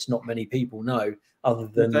EVs, which not many people know, other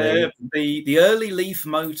than the early Leaf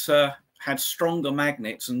motor had stronger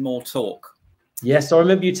magnets and more torque. Yes, I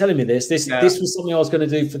remember you telling me this. This was something I was going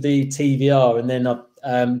to do for the TVR, and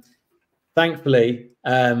then thankfully,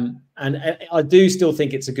 and I do still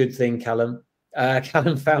think it's a good thing, Callum.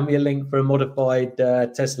 Callum found me a link for a modified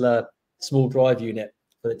Tesla small drive unit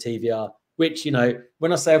for the TVR, which,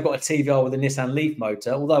 when I say I've got a TVR with a Nissan Leaf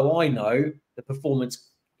motor, although I know the performance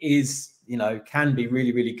is, can be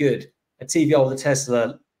really, really good, a TVR with a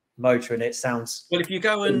Tesla motor in it sounds well. If you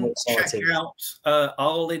go and check out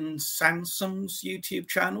Arlen Sansom's YouTube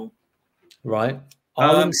channel, right?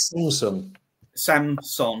 Arlen Samson,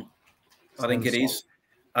 I think it is.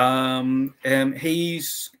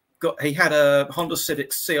 He had a Honda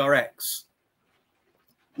Civic CRX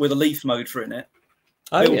with a Leaf motor in it.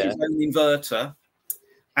 Built his own inverter,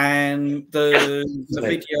 and the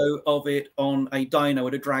video of it on a dyno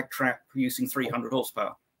at a drag track using 300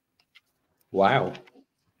 horsepower. Wow.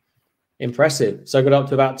 Impressive. So got up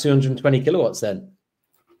to about 220 kilowatts then.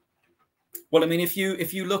 Well, I mean, if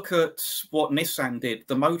you look at what Nissan did,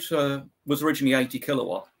 the motor was originally 80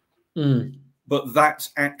 kilowatt, but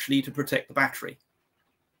that's actually to protect the battery.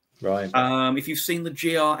 Right. If you've seen the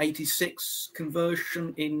GR86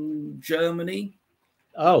 conversion in Germany,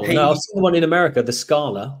 Oh no, I've seen the one in America, the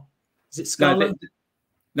Scala. Is it Scala?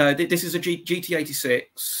 No, this is a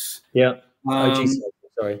GT86. Yeah.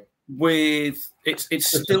 Sorry. With it's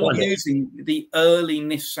still using the early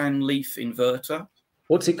Nissan Leaf inverter.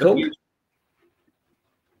 What's it called?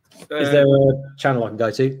 Is there a channel I can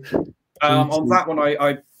go to? On that one,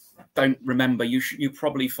 I don't remember. You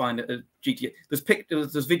probably find it at GTA.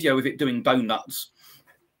 There's video of it doing donuts.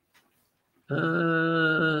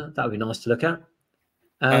 That would be nice to look at.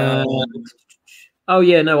 Oh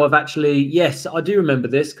yeah, no, I've actually, yes, I do remember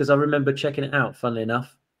this because I remember checking it out. Funnily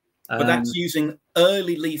enough, but that's using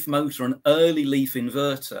early Leaf motor and early Leaf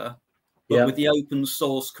inverter, but with the open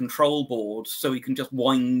source control board, so you can just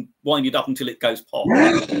wind it up until it goes pop.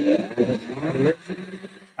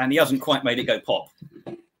 And he hasn't quite made it go pop.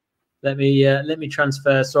 Let me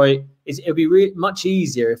transfer. Sorry, it'd be much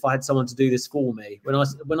easier if I had someone to do this for me. When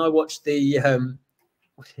I watch the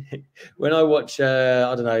when I watch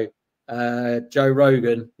I don't know, Joe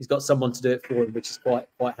Rogan, he's got someone to do it for him, which is quite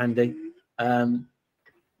handy. But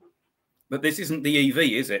this isn't the EV,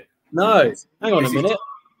 is it? No, hang on a minute.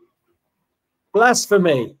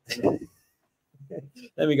 Blasphemy.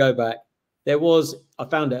 Let me go back. There was, I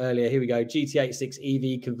found it earlier. Here we go. GT86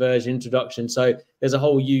 EV conversion introduction. So there's a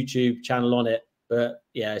whole YouTube channel on it. But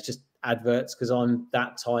yeah, it's just adverts because I'm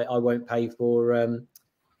that tight. I won't pay for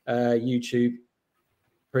YouTube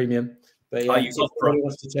Premium. But yeah, if anyone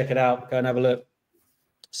wants to check it out, go and have a look.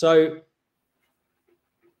 So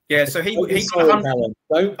yeah, so he got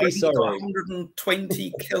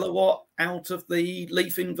 120 kilowatt out of the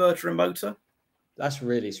Leaf inverter and motor. That's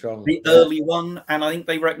really strong. The early one, and I think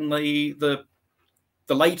they reckon the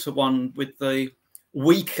later one with the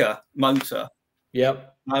weaker motor,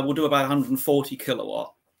 will do about 140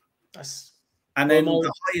 kilowatt. And then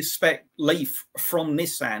the highest spec Leaf from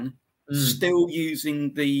Nissan, still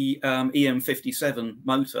using the EM57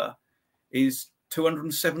 motor, is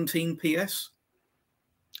 217 PS.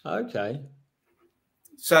 Okay.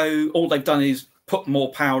 So all they've done is put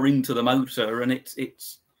more power into the motor, and it's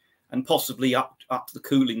and possibly up the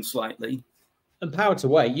cooling slightly. And power to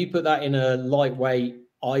weight, you put that in a lightweight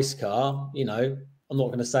ICE car, you know, I'm not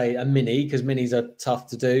going to say a Mini because Minis are tough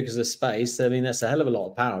to do because of space. I mean, that's a hell of a lot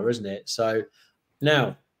of power, isn't it? So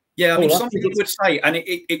now, yeah, I mean, some people would say, and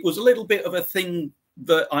it was a little bit of a thing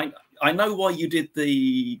that I know why you did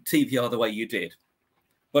the TVR the way you did,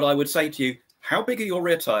 but I would say to you, how big are your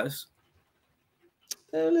rear tires?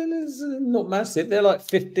 Not massive. They're like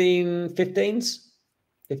 15s.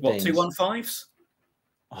 What, 215s?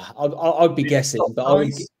 I'd be guessing, but I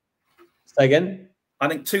would say again. I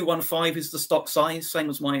think 215 is the stock size, same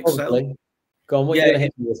as my Excel. Probably. Go on, what are you going to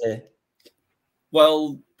hit me with here?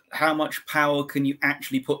 Well, how much power can you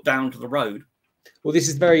actually put down to the road? Well, this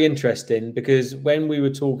is very interesting because when we were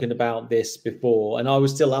talking about this before, and I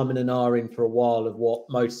was still umming and ahhing for a while of what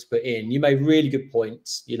Motors put in, you made really good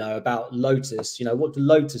points, you know, about Lotus. You know, what do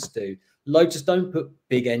Lotus do? Lotus don't put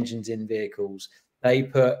big engines in vehicles. They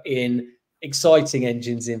put in exciting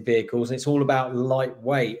engines in vehicles, and it's all about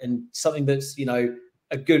lightweight and something that's, you know,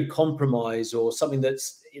 a good compromise, or something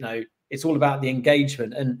that's, you know, it's all about the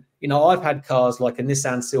engagement. And, you know, I've had cars like a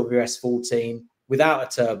Nissan Silvia S14 without a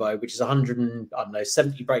turbo, which is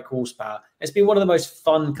 170 brake horsepower. It's been one of the most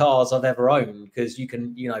fun cars I've ever owned because you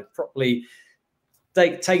can, you know, properly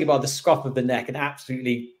take it by the scruff of the neck and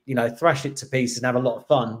absolutely, you know, thrash it to pieces and have a lot of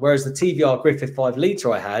fun. Whereas the TVR Griffith 5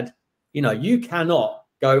 litre I had, you know, you cannot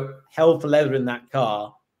go hell for leather in that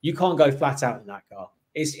car. You can't go flat out in that car.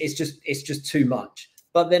 It's just too much.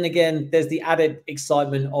 But then again, there's the added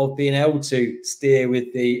excitement of being able to steer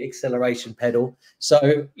with the acceleration pedal.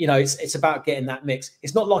 So, you know, it's about getting that mix.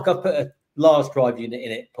 It's not like I've put a large drive unit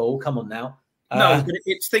in it, Paul. Come on now. No, but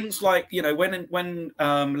it's things like, you know, when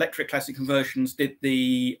Electric Classic Conversions did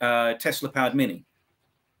the Tesla-powered Mini.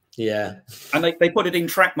 Yeah. And they put it in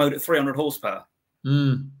track mode at 300 horsepower.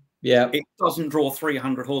 Yeah. It doesn't draw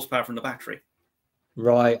 300 horsepower from the battery.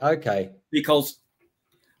 Right, okay. Because,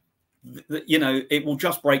 you know, it will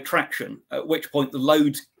just break traction, at which point the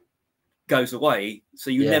load goes away. So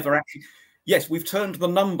you never actually... Yes, we've turned the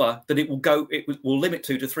number that it will limit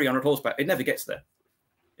to 300 horsepower. It never gets there.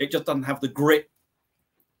 It just doesn't have the grip.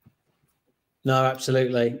 No,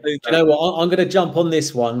 absolutely. You know what? I'm going to jump on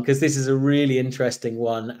this one because this is a really interesting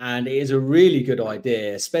one, and it is a really good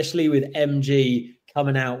idea, especially with MG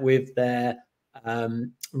coming out with their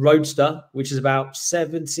Roadster, which is about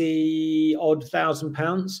 70-odd thousand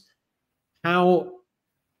pounds. How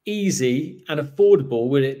easy and affordable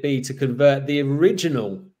would it be to convert the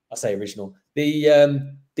original? I say original.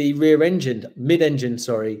 The mid-engine,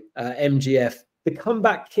 MGF. The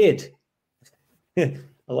comeback kid. I'm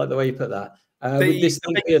I like the way you put that. The big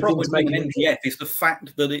problem with an MGF is the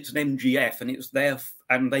fact that it's an MGF and it's there,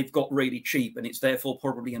 and they've got really cheap, and it's therefore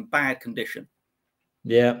probably in bad condition.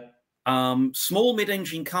 Yeah. Small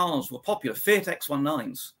mid-engine cars were popular. Fiat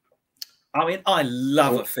X19s. I mean, I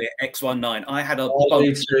love a Fiat X19. I had a.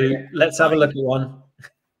 Let's have a look at one.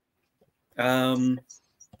 I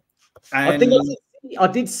think I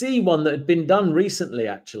did see one that had been done recently,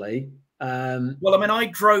 actually. Well, I mean, I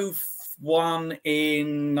drove one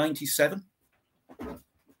in '97.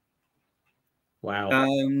 Wow.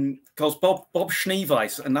 Because Bob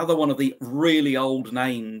Schneeweiss, another one of the really old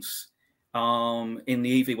names in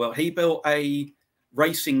the EV world, he built a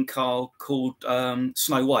racing car called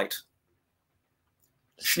Snow White.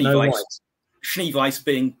 Schneeweiss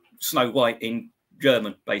being Snow White in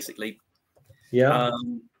German, basically. Yeah.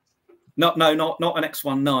 Not an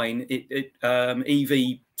X19.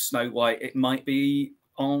 EV Snow White. It might be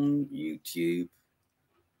on YouTube.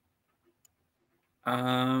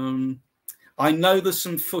 I know there's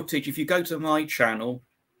some footage. If you go to my channel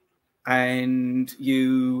and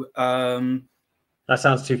you that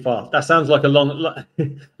sounds too far. That sounds like a long.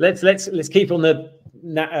 let's keep on the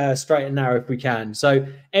straight and narrow if we can. So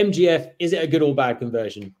MGF, is it a good or bad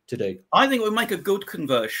conversion to do? I think it would make a good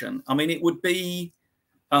conversion. I mean, it would be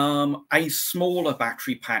a smaller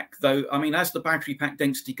battery pack, though. I mean, as the battery pack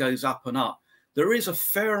density goes up and up, there is a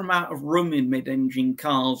fair amount of room in mid-engine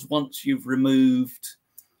cars once you've removed,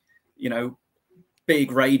 you know,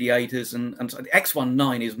 big radiators and so the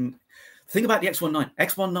X19 is. Think about the X19.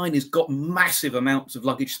 X19 has got massive amounts of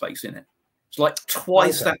luggage space in it. It's like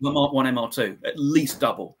twice that of the Mark 1 MR2, at least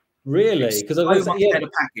double. Really? Because so much better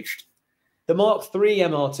packaged. The Mark III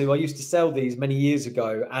MR2, I used to sell these many years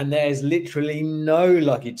ago, and there's literally no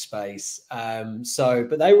luggage space.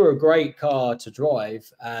 But they were a great car to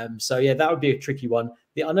drive. So yeah, that would be a tricky one.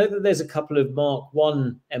 I know that there's a couple of Mark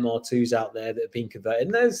I MR2s out there that have been converted,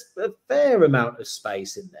 and there's a fair amount of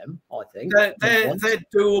space in them, I think. They're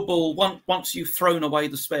doable once you've thrown away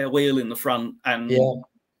the spare wheel in the front and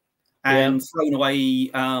thrown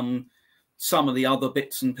away some of the other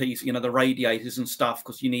bits and pieces, you know, the radiators and stuff,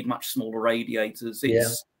 because you need much smaller radiators.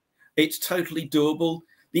 It's totally doable.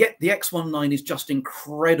 The X19 is just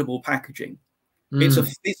incredible packaging. It's a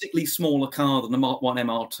physically smaller car than the Mark 1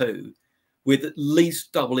 MR2, with at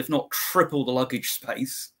least double, if not triple, the luggage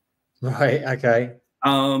space. Right. Okay.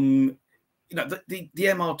 You know, the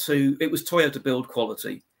MR2, it was Toyota build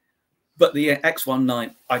quality, but the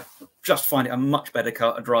X19, I just find it a much better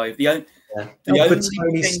car to drive. The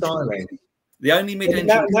only mid-engine.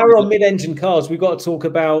 Now we're on mid-engine cars. We've got to talk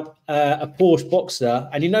about a Porsche Boxster,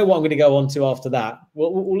 and you know what I'm going to go on to after that.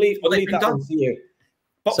 We'll leave that one for you.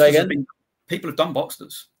 People have done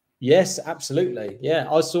Boxsters. Yes, absolutely. Yeah,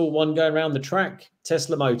 I saw one going around the track,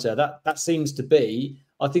 Tesla motor. That seems to be.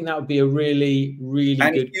 I think that would be a really, really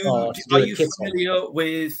good car. Are you familiar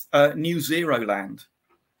with New Zero Land?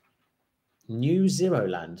 New Zero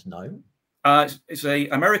Land? No. It's an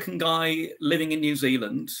American guy living in New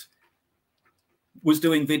Zealand. Was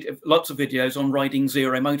doing lots of videos on riding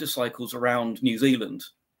zero motorcycles around New Zealand.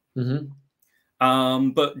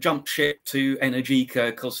 But jumped ship to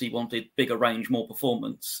Energica because he wanted bigger range, more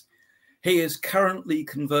performance. He is currently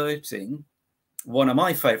converting one of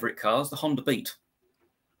my favorite cars, the Honda Beat.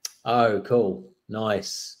 Oh, cool.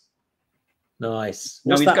 Nice. What's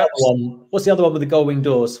that other one? What's the other one with the gold wing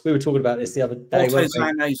doors? We were talking about this the other day.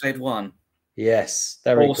 Autozone AZ1. Yes,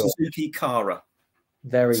 very cool. Suzuki Cara.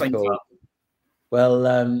 Very cool. Car. Well,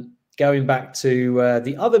 going back to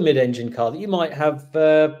the other mid-engine car that you might have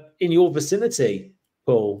in your vicinity,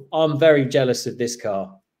 Paul, I'm very jealous of this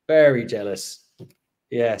car. Very jealous.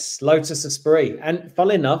 Yes, Lotus Esprit. And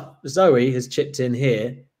funnily enough, Zoe has chipped in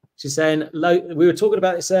here. She's saying, we were talking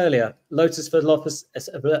about this earlier, Lotus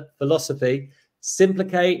philosophy,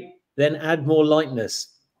 simplicate, then add more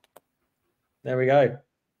lightness. There we go.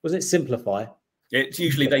 Was it simplify? It's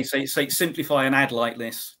usually they say simplify and add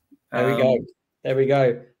lightness. There we go. There we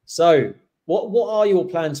go. So what are your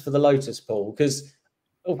plans for the Lotus, Paul? Because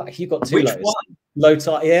you've got two Lotus. One?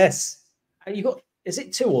 Lotus, yes. And you got, is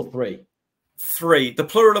it 2 or 3? 3. The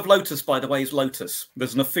plural of Lotus, by the way, is Lotus.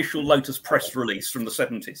 There's an official Lotus press release from the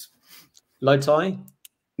 70s. Lotus?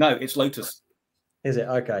 No, it's Lotus. Is it?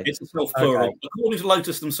 Okay. It's a self-plural. Okay. According to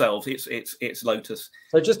Lotus themselves, it's Lotus.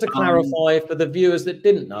 So just to clarify, for the viewers that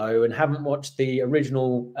didn't know and haven't watched the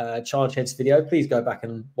original Chargeheads video, please go back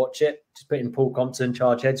and watch it. Just put in Paul Compton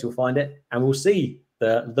Chargeheads, you'll find it. And we'll see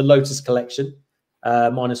the Lotus collection,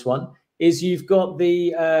 -1, is you've got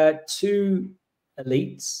the 2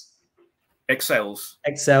 Elites. XLs.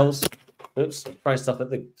 Oops, throwing stuff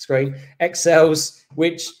at the screen. XLs,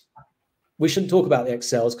 which we shouldn't talk about the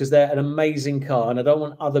Excels because they're an amazing car, and I don't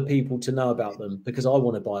want other people to know about them because I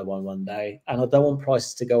want to buy one day, and I don't want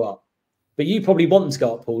prices to go up. But you probably want them to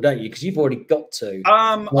go up, Paul, don't you? Because you've already got to.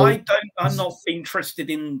 I don't. I'm not interested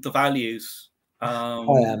in the values.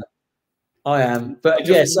 I am. But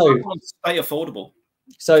yeah, so stay affordable.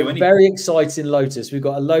 So very exciting Lotus. We've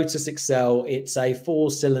got a Lotus Excel. It's a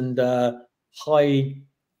 4-cylinder, high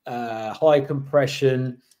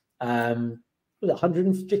compression.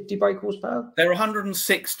 150 brake horsepower. They're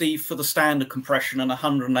 160 for the standard compression and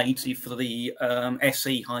 180 for the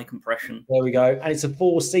SE high compression. There we go. And it's a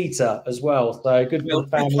 4-seater as well. So good for the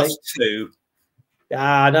family. +2.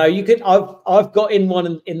 No, you could. I've got in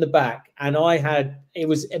one in the back, and it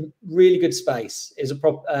was a really good space. It was a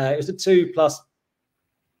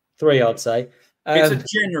 2+3, I'd say. It's a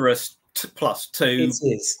generous +2.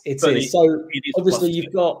 It is. So obviously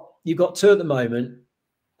you've got 2 at the moment,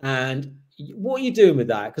 and what are you doing with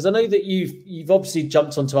that? Because I know that you've obviously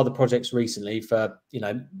jumped onto other projects recently for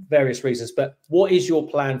various reasons. But what is your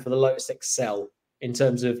plan for the Lotus Excel in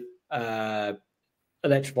terms of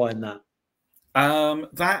electrifying that?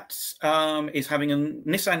 That is having a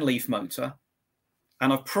Nissan Leaf motor,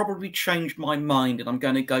 and I've probably changed my mind, and I'm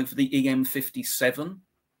going to go for the EM57,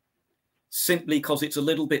 simply because it's a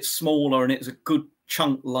little bit smaller and it's a good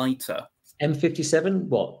chunk lighter. M57,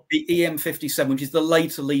 what? The EM57, which is the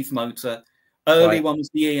later Leaf motor. Early one was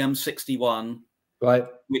the EM61, right?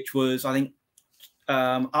 Which was, I think,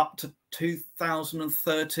 up to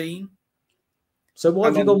 2013. So why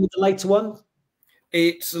have you gone with the later one?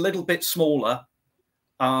 It's a little bit smaller,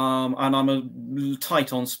 and I'm a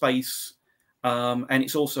tight on space, and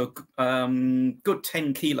it's also good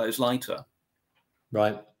 10 kilos lighter.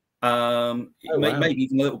 Right. Maybe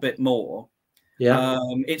even a little bit more. Yeah.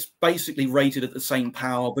 It's basically rated at the same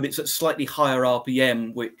power, but it's at slightly higher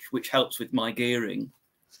RPM, which helps with my gearing.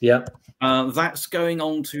 Yeah. That's going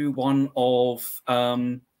on to one of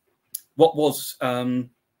what was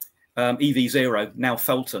EV0, now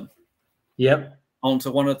Felton. Yep.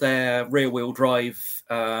 Onto one of their rear-wheel drive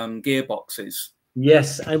gearboxes.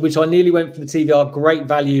 Yes, and which I nearly went for the TVR. Great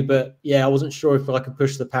value, but yeah, I wasn't sure if I could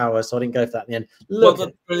push the power, so I didn't go for that in the end. Look,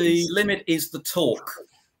 well, the limit is the torque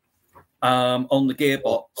on the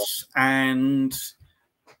gearbox, and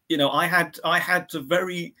I had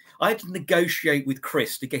to negotiate with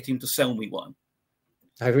Chris to get him to sell me one.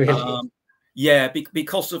 Oh, really? Yeah,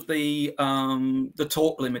 because of the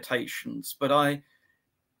torque limitations. But I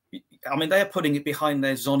mean, they're putting it behind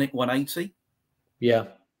their Zonic 180. Yeah.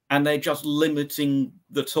 And they're just limiting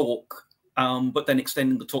the torque, but then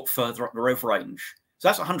extending the torque further up the rev range. So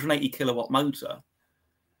that's a 180 kilowatt motor.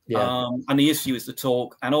 Yeah. And the issue is the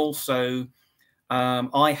torque. And also,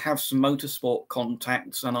 I have some motorsport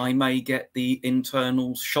contacts, and I may get the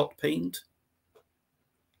internals shot peened.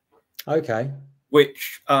 Okay.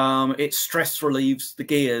 Which it stress relieves the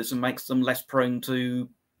gears and makes them less prone to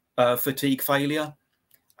fatigue failure.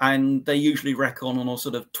 And they usually reckon on a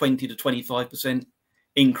sort of 20 to 25%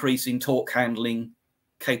 increase in torque handling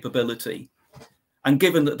capability. And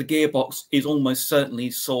given that the gearbox is almost certainly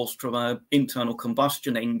sourced from an internal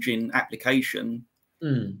combustion engine application,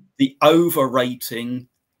 the overrating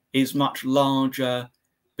is much larger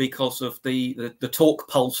because of the torque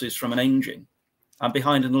pulses from an engine. And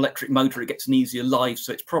behind an electric motor, it gets an easier life,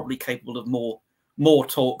 so it's probably capable of more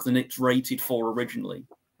torque than it's rated for originally.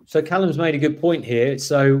 So Callum's made a good point here.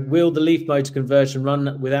 So will the Leaf motor conversion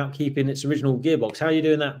run without keeping its original gearbox? How are you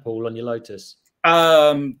doing that, Paul, on your Lotus?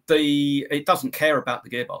 It doesn't care about the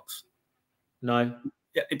gearbox. No.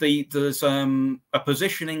 There's a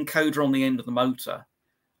positioning encoder on the end of the motor,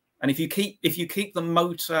 and if you keep the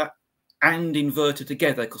motor and inverter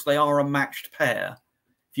together, because they are a matched pair,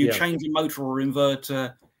 if you change a motor or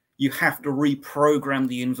inverter, you have to reprogram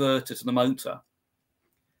the inverter to the motor.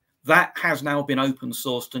 That has now been open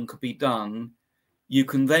sourced and could be done. You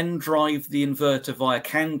can then drive the inverter via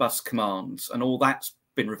CAN bus commands, and all that's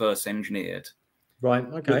been reverse engineered. Right.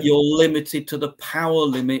 Okay. But you're limited to the power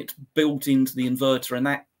limit built into the inverter, and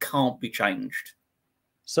that can't be changed.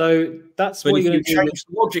 So that's what you're going to do. If you change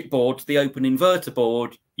the logic board to the open inverter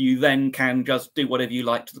board, you then can just do whatever you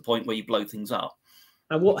like to the point where you blow things up.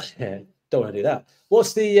 And what? Don't want to do that.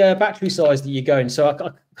 What's the battery size that you're going? So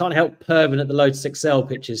I can't help perving at the Lotus XL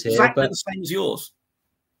pictures here. Exactly but the same as yours.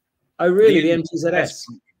 Oh, really? The MTZS?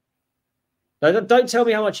 No, don't tell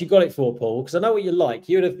me how much you got it for, Paul, because I know what you like.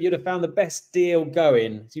 You'd have found the best deal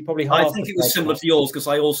going. So you probably. I think it was similar to yours because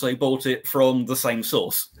I also bought it from the same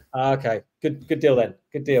source. Okay, good deal then.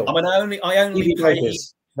 Good deal. I mean, I only paid.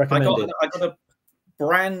 Recommended. I got a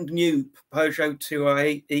brand new Peugeot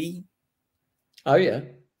 208e. Oh yeah.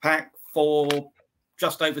 Pack for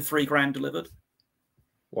just over £3,000 delivered.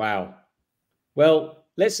 Wow. Well,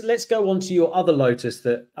 let's go on to your other Lotus.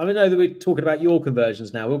 That I know that we're talking about your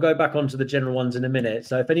conversions now. We'll go back onto the general ones in a minute.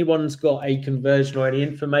 So if anyone's got a conversion or any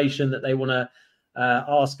information that they want to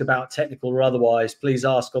ask about, technical or otherwise, please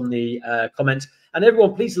ask on the comments. And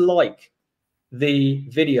everyone, please like the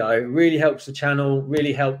video. It really helps the channel.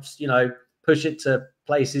 Really helps, you know, push it to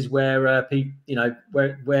places where people, you know,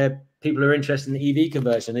 where people are interested in the EV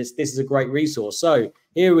conversion. This is a great resource. So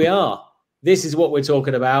here we are. This is what we're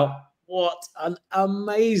talking about. What an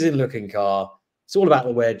amazing looking car. It's all about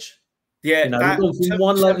the Wedge. Yeah, you know, we've gone from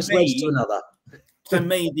one Lotus Wedge to another. To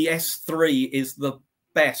me, the S3 is the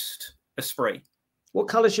best Esprit. What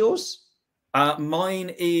colour's yours?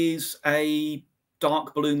 Mine is a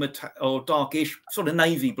dark blue or darkish, sort of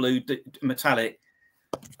navy blue metallic.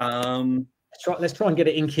 Let's try and get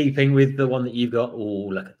it in keeping with the one that you've got. Oh,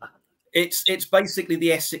 look at that. It's basically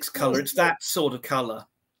the Essex colour. It's that sort of colour.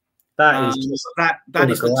 That is that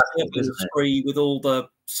is the Turbo Esprit with all the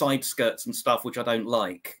side skirts and stuff, which I don't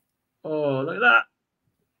like. Oh, look at that.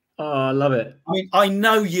 Oh, I love it. I mean, I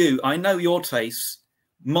know your tastes.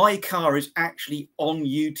 My car is actually on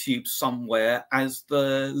YouTube somewhere as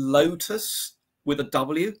the Lotus with a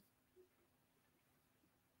W,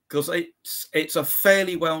 because it's a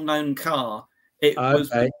fairly well-known car. It was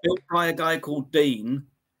built by a guy called Dean.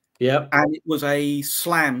 Yeah, and it was a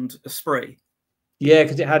slammed Esprit. Yeah,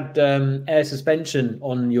 because it had air suspension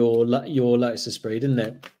on your Lotus Esprit, didn't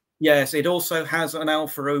it? Yes, it also has an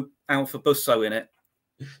Alfa Busso in it.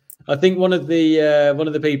 I think one of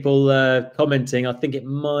the people commenting, I think it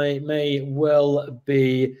may well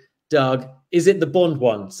be Doug. Is it the Bond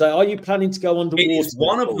one? So, are you planning to go underwater? It is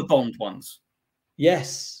one of the Bond ones.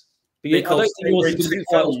 Yes, because I don't think yours is going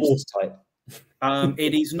to be watertight.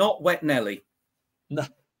 It is not Wet Nelly, no,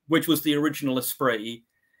 which was the original Esprit.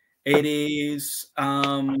 It is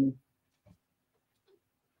the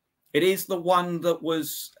one that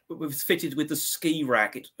was fitted with the ski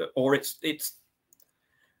rack, it's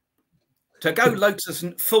to go Lotus,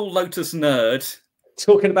 full Lotus nerd.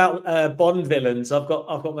 Talking about Bond villains, I've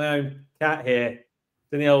got my own cat here.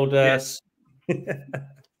 In the old yes.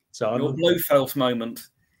 So your Blofeld moment.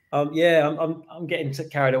 Yeah, I'm getting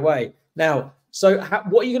carried away now. So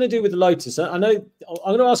what are you going to do with the Lotus? I know I'm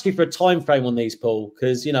going to ask you for a time frame on these, Paul,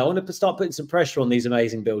 because I want to start putting some pressure on these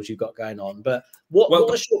amazing builds you've got going on. But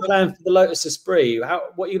what's your plan for the Lotus Esprit?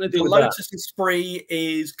 What are you going to do with that? The Lotus Esprit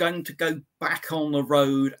is going to go back on the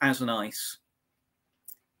road as an ice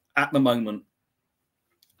at the moment,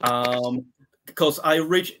 because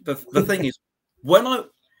the thing is, when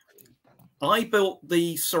I built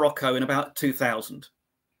the Sirocco in about 2000.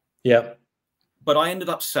 Yeah. But I ended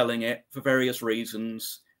up selling it for various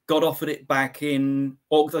reasons. Got offered it back in,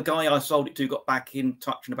 or the guy I sold it to got back in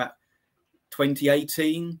touch in about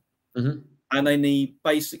 2018. Mm-hmm. And then he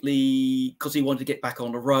basically, because he wanted to get back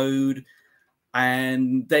on the road,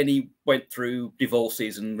 and then he went through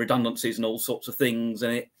divorces and redundancies and all sorts of things.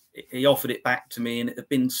 And he offered it back to me, and it had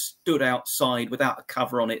been stood outside without a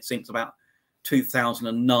cover on it since about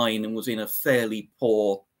 2009 and was in a fairly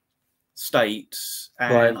poor state,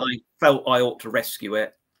 and I felt I ought to rescue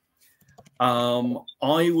it. I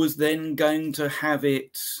was then going to have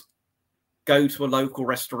it go to a local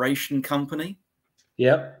restoration company.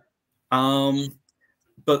 Yep.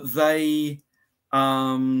 But they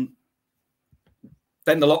then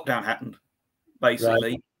the lockdown happened,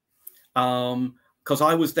 basically. Because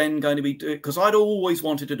I was then going to be doing, because I'd always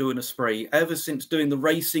wanted to do an Esprit ever since doing the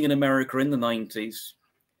racing in America in the 90s.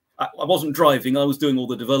 I wasn't driving, I was doing all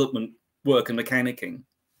the development work and mechanicking.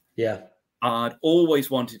 Yeah, I'd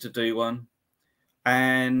always wanted to do one,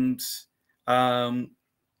 and I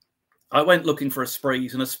went looking for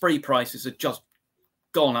Esprits, and Esprit prices had just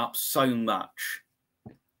gone up so much.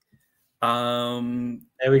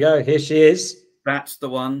 There we go. Here she is. That's the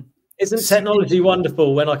one. Isn't technology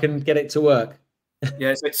wonderful when I can get it to work?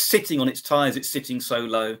 Yeah, so it's sitting on its tires. It's sitting so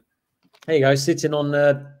low. There you go. Sitting on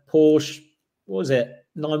Porsche. What was it?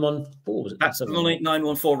 914. That's the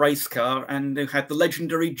 914 race car, and it had the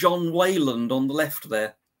legendary John Wayland on the left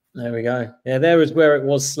there. There we go. Yeah, there is where it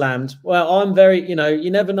was slammed. Well, I'm very,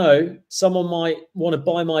 you never know. Someone might want to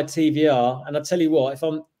buy my TVR, and I tell you what,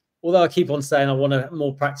 although I keep on saying I want a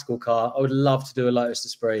more practical car, I would love to do a Lotus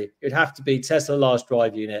Esprit. It would have to be Tesla large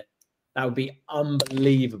drive unit. That would be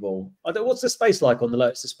unbelievable. What's the space like on the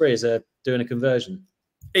Lotus Esprit as doing a conversion?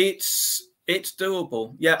 It's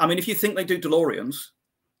doable. Yeah, I mean, if you think they do DeLoreans.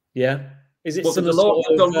 Yeah. Is it the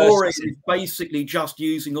DeLorean is basically just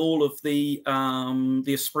using all of the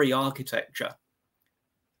Esprit architecture.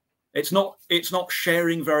 It's not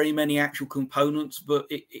sharing very many actual components, but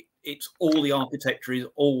it's all the architecture is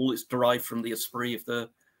all it's derived from the esprit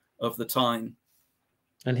of the time.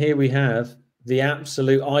 And here we have the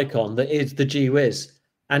absolute icon that is the G-Wiz.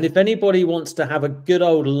 And if anybody wants to have a good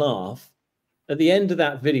old laugh, at the end of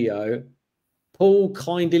that video, Paul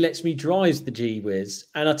kindly lets me drive the G-Wiz.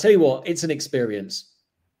 And I'll tell you what, it's an experience.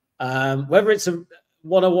 Whether it's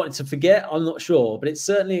what I wanted to forget, I'm not sure, but it's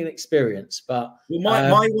certainly an experience. But well,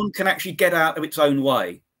 my one can actually get out of its own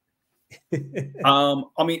way. I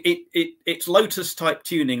mean, it's Lotus type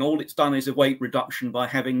tuning. All it's done is a weight reduction by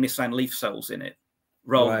having Nissan Leaf cells in it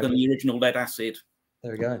rather than the original lead acid.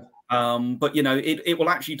 There we go. But you know, it will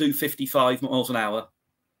actually do 55 miles an hour.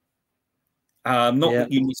 Not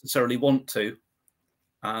that you necessarily want to,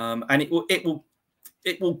 and it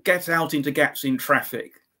will get out into gaps in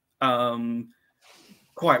traffic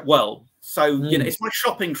quite well. So you know, it's my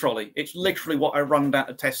shopping trolley. It's literally what I run down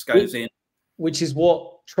to Tesco's in. Which is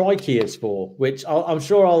what Trike is for. Which I'm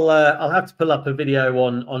sure I'll have to pull up a video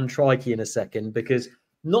on Trike in a second, because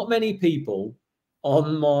not many people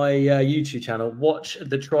on my YouTube channel watch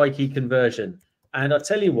the Trike conversion. And I'll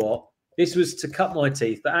tell you what, this was to cut my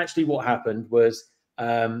teeth, but actually what happened was,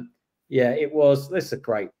 this is a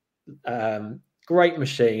great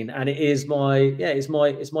machine, and it is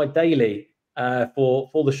it's my daily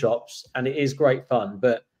for the shops, and it is great fun.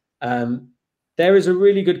 But there is a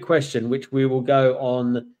really good question which we will go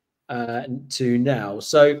on to now.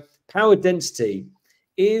 So power density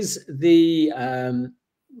is the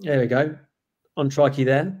there we go on Trike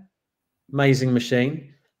there, amazing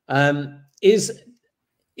machine.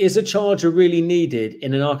 Is a charger really needed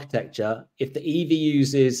in an architecture if the EV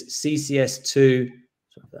uses CCS2?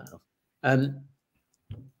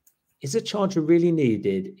 Is a charger really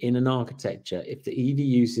needed in an architecture if the EV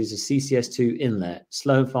uses a CCS2 inlet,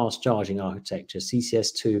 slow and fast charging architecture,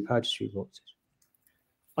 CCS2 power distribution boxes?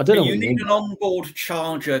 I don't know. You need an onboard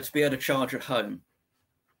charger to be able to charge at home.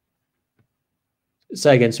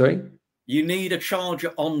 Say again, sorry. You need a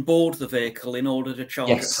charger on board the vehicle in order to charge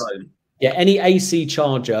at home. Yeah, any AC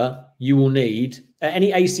charger you will need,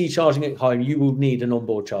 any AC charging at home, you will need an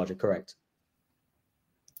onboard charger, correct?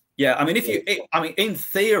 Yeah, I mean, in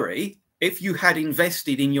theory, if you had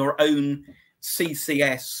invested in your own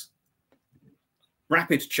CCS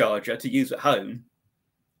rapid charger to use at home,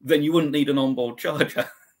 then you wouldn't need an onboard charger.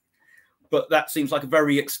 But that seems like a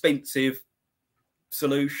very expensive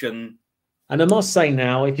solution. And I must say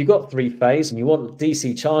now, if you've got 3-phase and you want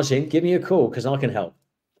DC charging, give me a call because I can help.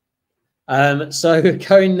 So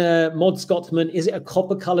going Mod Scotsman, is it a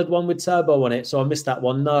copper coloured one with turbo on it? So I missed that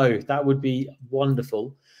one. No, that would be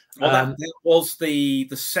wonderful. Well, that was the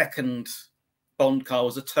second Bond car,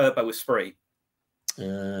 was a turbo with spree.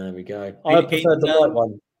 There we go. I preferred the white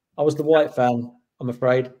one. I was the white fan, I'm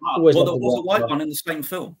afraid. Well, there was a white one in the same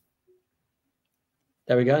film.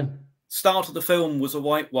 There we go. Start of the film was a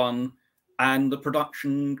white one, and the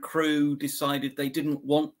production crew decided they didn't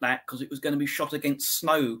want that because it was going to be shot against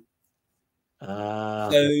snow.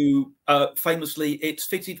 So famously, it's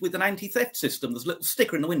fitted with an anti-theft system. There's a little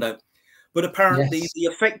sticker in the window. But apparently the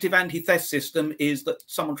effective anti-theft system is that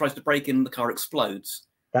someone tries to break in and the car explodes.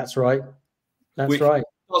 That's right. That's right.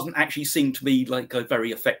 Doesn't actually seem to be like a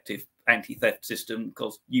very effective anti-theft system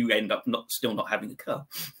because you end up still not having a car.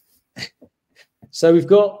 So we've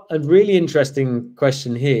got a really interesting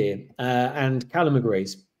question here, and Callum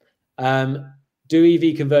agrees. Do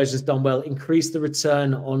EV conversions done well increase the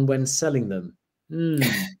return on when selling them?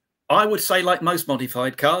 I would say, like most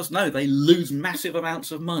modified cars, no, they lose massive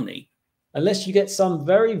amounts of money. Unless you get some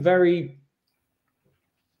very, very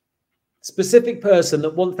specific person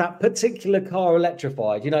that wants that particular car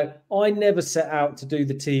electrified. You know, I never set out to do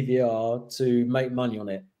the TVR to make money on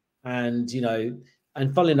it. And, you know,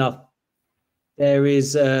 and funnily enough, there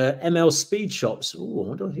is ML Speed Shops. Oh, I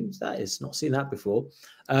wonder who that is. Not seen that before.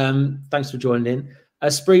 Thanks for joining in.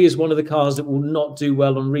 Esprit is one of the cars that will not do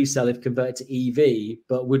well on resale if converted to EV,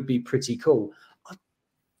 but would be pretty cool.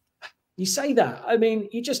 You say that, I mean,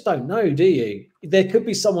 you just don't know, do you? There could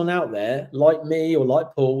be someone out there like me or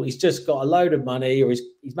like Paul. He's just got a load of money, or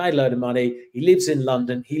he's made a load of money. He lives in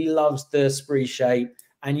London. He loves the Spree shape.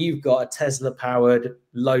 And you've got a Tesla-powered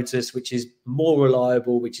Lotus, which is more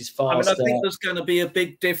reliable, which is faster. I mean, I think there's going to be a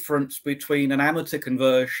big difference between an amateur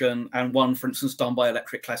conversion and one, for instance, done by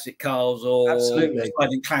Electric Classic Cars or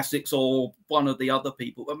Driving Classics or one of the other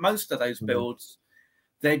people. But most of those builds,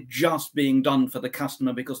 they're just being done for the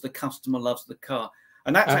customer because the customer loves the car.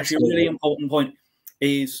 And that's actually a really important point,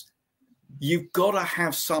 is you've got to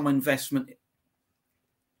have some investment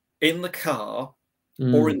in the car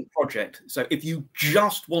or in the project. So if you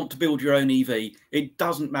just want to build your own EV, it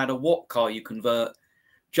doesn't matter what car you convert.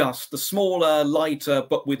 just the smaller, lighter,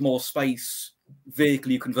 but with more space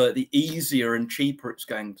vehicle you convert, the easier and cheaper it's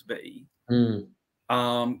going to be.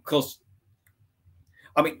 Because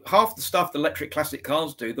I mean, half the stuff the electric classic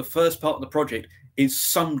cars do, the first part of the project is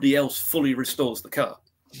somebody else fully restores the car.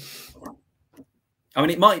 I mean,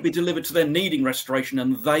 it might be delivered to them needing restoration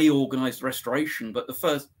and they organise the restoration, but the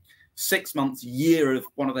first 6 months, year of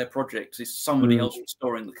one of their projects is somebody else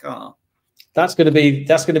restoring the car. That's going to be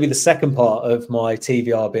the second part of my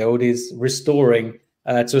TVR build, is restoring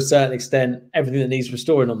to a certain extent everything that needs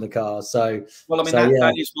restoring on the car. So, well, I mean,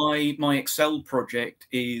 that is my Excel project,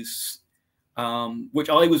 is which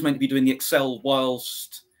I was meant to be doing the Excel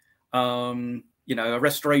whilst you know, a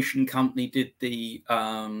restoration company did the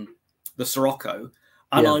Sirocco.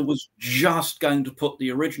 And I was just going to put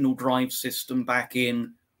the original drive system back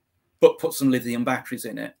in, but put some lithium batteries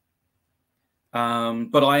in it.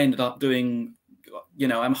 But I ended up doing, you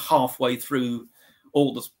know, I'm halfway through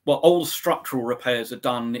all the structural repairs are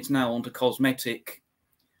done. It's now on to cosmetic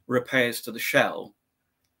repairs to the shell.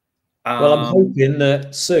 Well, I'm hoping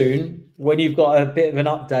that soon, when you've got a bit of an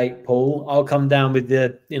update, Paul, I'll come down with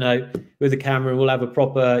the, you know, with the camera, and we'll have a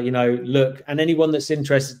proper, you know, look. And anyone that's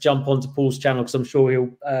interested, jump onto Paul's channel, because I'm sure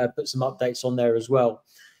he'll put some updates on there as well.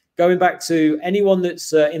 Going back to anyone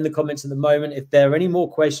that's in the comments at the moment, if there are any more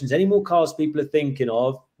questions, any more cars people are thinking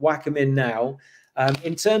of, whack them in now.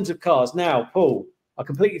 In terms of cars, now, Paul, I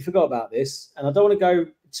completely forgot about this, and I don't want to go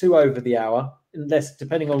too over the hour, unless,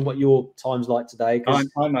 depending on what your time's like today.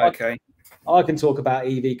 I'm okay. I can talk about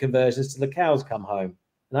EV conversions till the cows come home,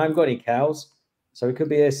 and I haven't got any cows, so it could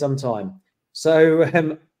be here sometime. So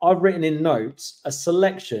I've written in notes a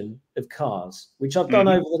selection of cars, which I've done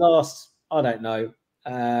over the last, I don't know,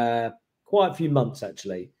 quite a few months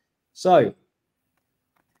actually. So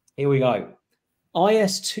here we go.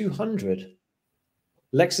 IS200,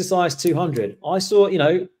 Lexus IS200. I saw, you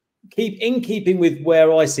know, keeping with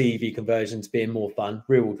where I see EV conversions being more fun,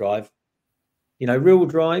 rear-wheel drive. You know, rear-wheel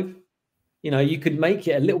drive, you know, you could make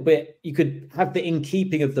it a little bit, you could have the in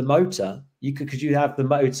keeping of the motor. You could, because you have the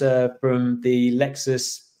motor from the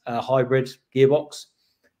Lexus hybrid gearbox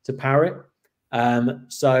to power it.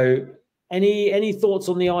 So any thoughts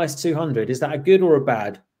on the IS200? Is that a good or a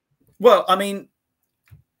bad? Well, I mean,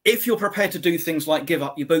 if you're prepared to do things like give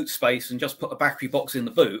up your boot space and just put a battery box in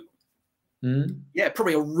the boot, yeah,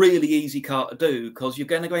 probably a really easy car to do, because you're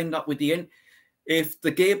going to end up with the if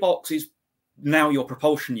the gearbox is now your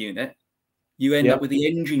propulsion unit, you end up with the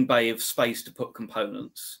engine bay of space to put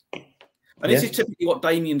components. And this is typically what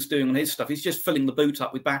Damien's doing on his stuff. He's just filling the boot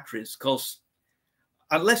up with batteries, because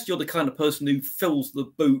unless you're the kind of person who fills the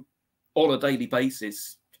boot on a daily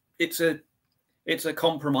basis, it's a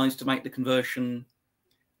compromise to make the conversion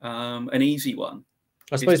an easy one.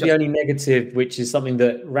 I suppose the only negative, which is something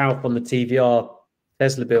that Ralph on the TVR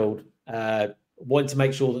Tesla build wanted to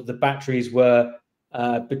make sure that the batteries were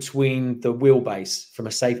between the wheelbase from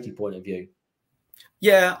a safety point of view.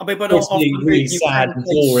 Yeah, I mean, but obviously really sad and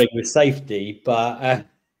boring with safety, but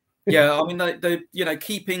yeah, I mean, they you know,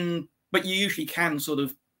 keeping, but you usually can sort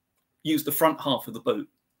of use the front half of the boot.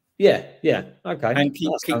 Yeah, okay, and keep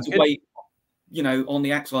the weight, you know, on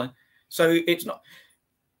the axle line. So it's not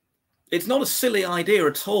a silly idea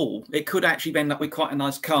at all. It could actually end up with quite a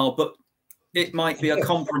nice car, but it might be a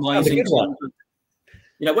compromise. You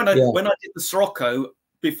know, when I did the Sirocco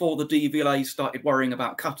before the DVLA started worrying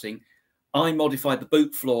about cutting, I modified the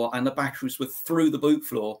boot floor, and the batteries were through the boot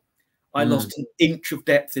floor. I lost an inch of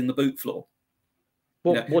depth in the boot floor.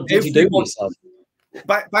 What did you do with yourself?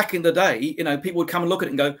 Back in the day, you know, people would come and look at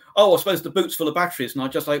it and go, "Oh, I suppose the boot's full of batteries," and I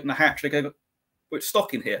just open the hatch and they go, "Well, it's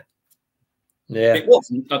stock in here." Yeah, it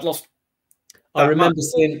wasn't. I'd lost. I remember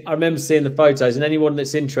seeing the photos, and anyone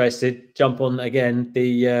that's interested, jump on again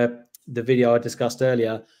the video I discussed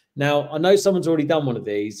earlier. Now, I know someone's already done one of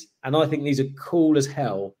these, and I think these are cool as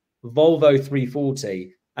hell. Volvo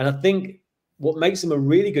 340, and I think what makes them a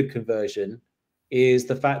really good conversion is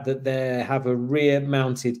the fact that they have a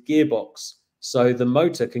rear-mounted gearbox, so the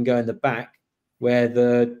motor can go in the back where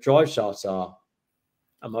the drive shafts are.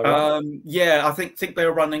 Am I right? Yeah, I think they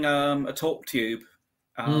were running a torque tube,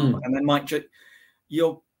 and they might just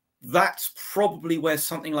that's probably where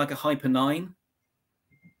something like a Hyper 9,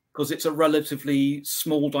 because it's a relatively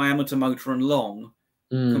small diameter motor and long.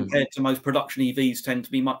 Compared to most production EVs tend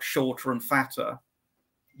to be much shorter and fatter.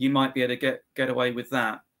 You might be able to get away with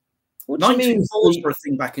that. What do you mean? For a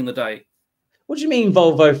thing back in the day. What do you mean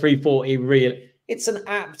Volvo 340 real? It's an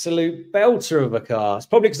absolute belter of a car. It's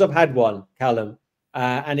probably because I've had one, Callum,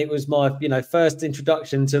 and it was my first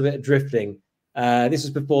introduction to a bit of drifting. This was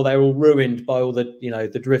before they were all ruined by all the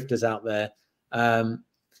the drifters out there.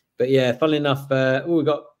 But yeah, funnily enough, we've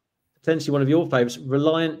got potentially one of your favorites,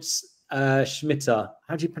 Reliance Scimitar.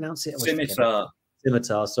 How do you pronounce it? Scimitar.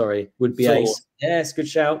 Scimitar, sorry, would be Sword. ace. Yes, good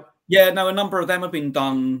shout. Yeah, no, a number of them have been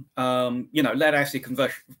done. You know, lead acid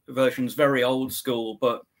conversions, very old school,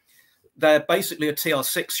 but they're basically a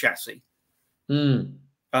TR6 chassis. Mm.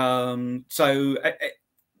 So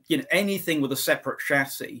you know, anything with a separate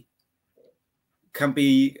chassis can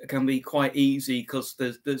be quite easy because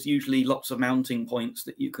there's usually lots of mounting points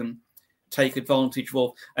that you can take advantage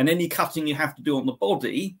of, and any cutting you have to do on the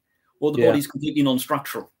body, well, the body's completely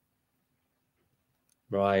non-structural.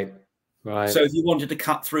 Right. Right. So if you wanted to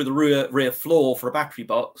cut through the rear floor for a battery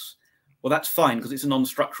box, well, that's fine because it's a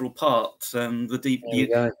non-structural part.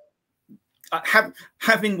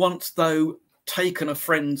 Having once though taken a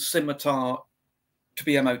friend's scimitar to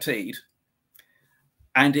be MOT'd,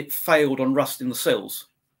 and it failed on rust in the sills.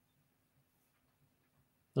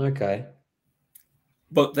 Okay.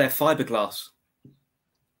 But they're fiberglass.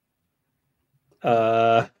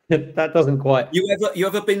 That doesn't quite. You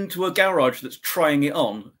ever been to a garage that's trying it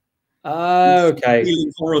on? Okay.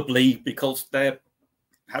 Feeling horribly because they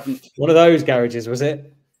haven't. One of those garages, was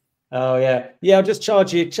it? Oh yeah, yeah. I'll just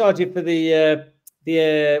charge you for the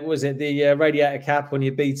was it the radiator cap on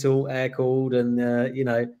your Beetle air cooled, and you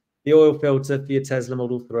know, the oil filter for your Tesla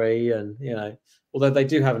Model 3, and you know, although they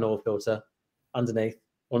do have an oil filter underneath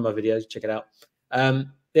one of my videos, check it out. The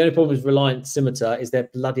only problem with Reliant Scimitar is they're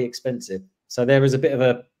bloody expensive, so there is a bit of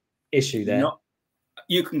a issue there.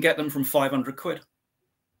 You can get them from 500 quid.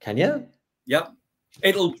 Can you? Yep.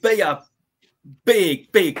 It'll be a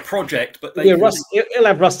big project, but it'll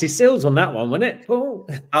have rusty seals on that one, won't it? Paul?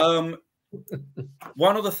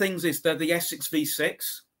 One of the things is they're the Essex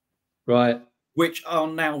V6, right, which are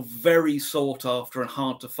now very sought after and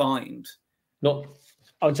hard to find. I'm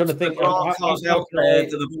trying to think. There are cars out there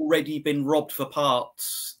that have already been robbed for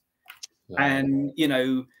parts, and you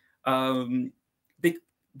know,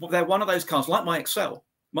 they're one of those cars like my Excel.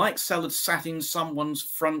 My Excel had sat in someone's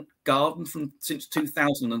front garden since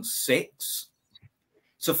 2006.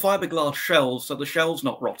 So fiberglass shells, so the shell's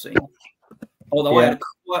not rotting. Although I had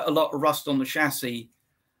quite a lot of rust on the chassis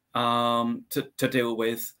to deal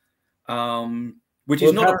with, which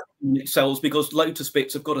is not a problem in Excels because Lotus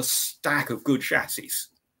Bits have got a stack of good chassis.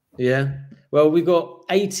 Yeah. Well, we've got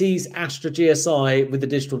 80s Astra GSI with the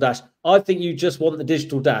digital dash. I think you just want the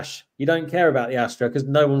digital dash. You don't care about the Astra because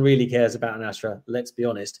no one really cares about an Astra, let's be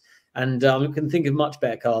honest. And you can think of much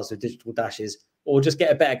better cars with digital dashes, or just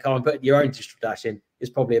get a better car and put your own digital dash in is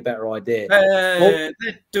probably a better idea. They're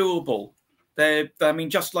doable. I mean,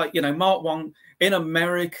 just like, you know, Mark 1 in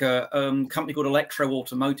America, a company called Electro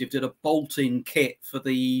Automotive did a bolt-in kit for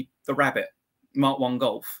the Rabbit Mark 1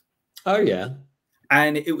 Golf. Oh, yeah.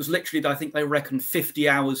 And it was literally, I think they reckoned 50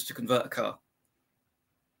 hours to convert a car.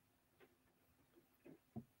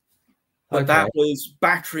 But that was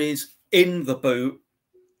batteries in the boot,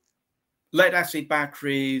 lead acid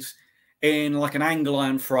batteries in like an angle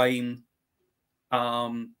iron frame,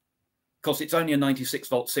 because it's only a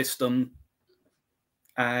 96-volt system.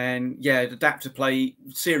 And yeah, adapter plate,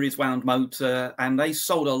 series wound motor, and they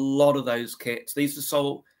sold a lot of those kits. They used to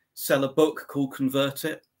sell a book called Convert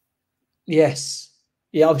It. Yes.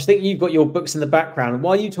 Yeah, I was thinking you've got your books in the background.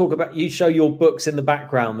 While you show your books in the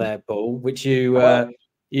background there, Paul, which you highlighted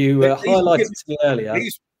to me earlier.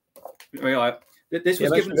 This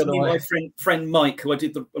was given to me by my friend Mike, who I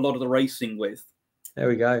did a lot of the racing with. There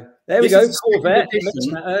we go. There we go. Corvette. I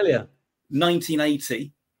mentioned that earlier.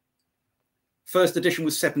 1980. First edition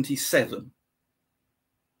was 77.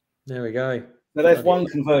 There we go. Now there's one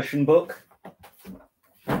conversion book.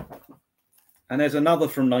 And there's another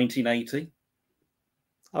from 1980.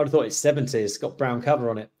 I would have thought it's 70s. It's got brown cover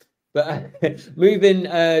on it. But moving,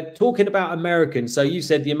 talking about Americans. So you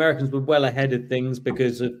said the Americans were well ahead of things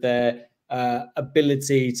because of their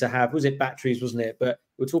ability to have, was it batteries, wasn't it? But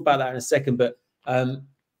we'll talk about that in a second. But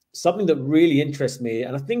something that really interests me,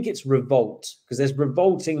 and I think it's Revolt, because there's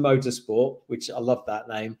Revolting Motorsport, which I love that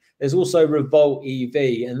name. There's also Revolt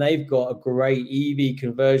EV, and they've got a great EV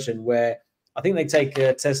conversion where I think they take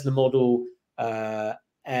a Tesla Model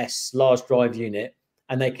S large drive unit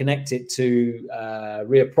and they connect it to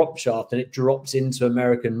rear prop shaft, and it drops into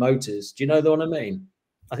American motors. Do you know the one I mean?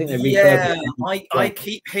 I think they refurbish it. I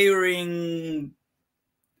keep hearing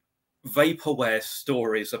vaporware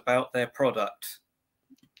stories about their product.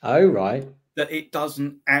 Oh, right. That it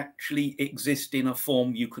doesn't actually exist in a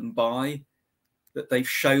form you can buy, that they've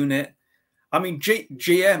shown it. I mean,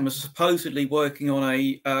 GM is supposedly working on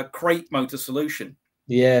a crate motor solution.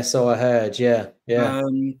 Yeah, so I heard. Yeah, yeah.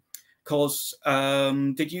 Because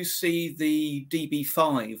did you see the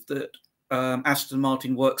DB5 that Aston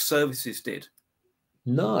Martin Work Services did?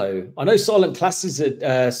 No, I know Silent Classics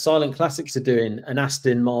are doing an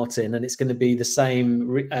Aston Martin, and it's going to be the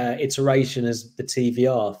same iteration as the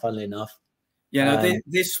TVR. Funnily enough, yeah. No,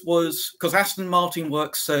 this was because Aston Martin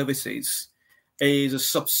Works Services is a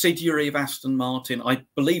subsidiary of Aston Martin. I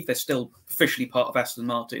believe they're still officially part of Aston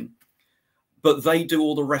Martin, but they do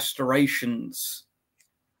all the restorations,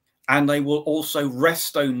 and they will also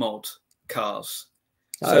resto mod cars.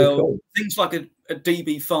 So cool. Things like a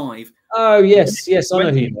DB5. Oh yes, yes, I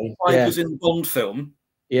know who you mean. Yeah. Was in the Bond film.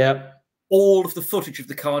 Yeah. All of the footage of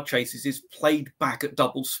the car chases is played back at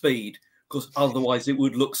double speed because otherwise it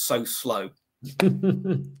would look so slow.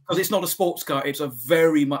 Because it's not a sports car; it's a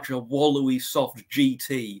very much a wallowy, soft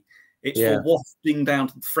GT. It's for wafting down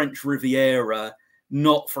to the French Riviera,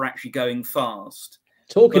 not for actually going fast.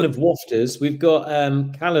 Talking of wafters, we've got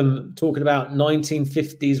Callum talking about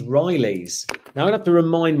 1950s Rileys. Now I'd have to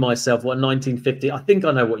remind myself what 1950. I think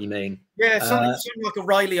I know what you mean. Yeah, something like a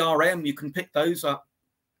Riley RM. You can pick those up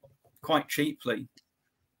quite cheaply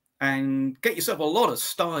and get yourself a lot of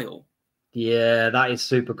style. Yeah, that is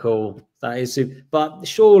super cool. That is super. But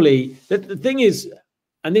surely the thing is,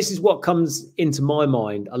 and this is what comes into my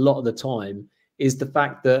mind a lot of the time, is the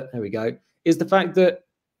fact that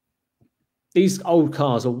these old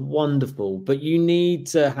cars are wonderful, but you need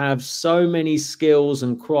to have so many skills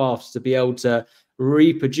and crafts to be able to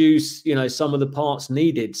reproduce, you know, some of the parts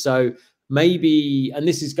needed. So maybe, and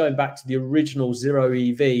this is going back to the original Zero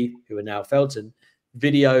EV, who are now Felton,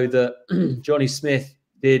 video that Johnny Smith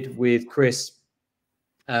did with Chris,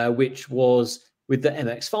 which was with the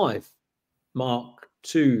MX-5 Mark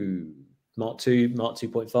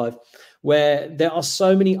 2.5, where there are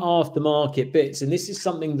so many aftermarket bits. And this is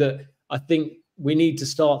something that I think we need to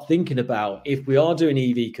start thinking about if we are doing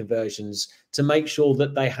EV conversions, to make sure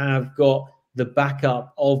that they have got the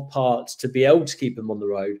backup of parts to be able to keep them on the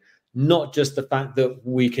road, not just the fact that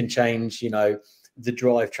we can change, you know, the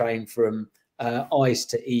drivetrain from ICE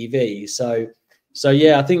to EV. So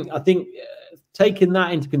yeah, I think taking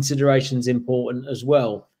that into consideration is important as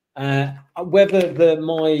well. Whether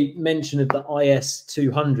my mention of the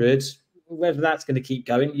IS200, whether that's going to keep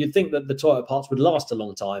going, you'd think that the Toyota parts would last a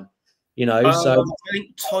long time. You know, so I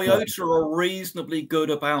think Toyota are reasonably good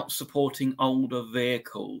about supporting older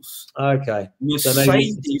vehicles. Okay.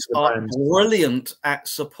 Mercedes are brilliant at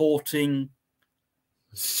supporting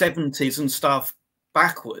 70s and stuff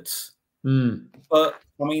backwards. But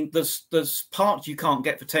I mean, there's parts you can't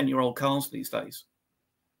get for 10-year-old cars these days.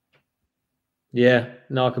 Yeah,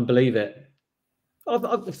 no, I can believe it.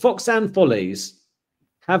 Fox and Follies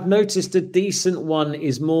have noticed a decent one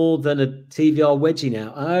is more than a TVR Wedgie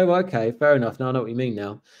now. Oh, okay, fair enough. Now I know what you mean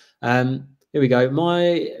now. Here we go.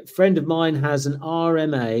 My friend of mine has an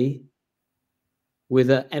RMA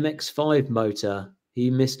with an MX-5 motor.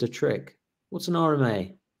 He missed a trick. What's an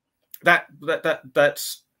RMA?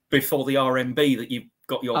 That's before the RMB that you've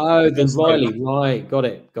got your... Oh, the Riley. Right, got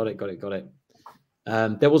it.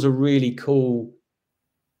 There was a really cool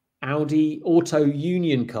Audi Auto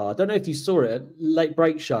Union car. I don't know if you saw it at Late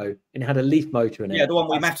Break Show, and it had a Leaf motor in it. Yeah, the one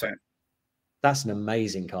we met at. That's an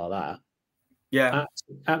amazing car, that. Yeah.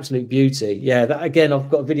 Absolute beauty. Yeah, that, again,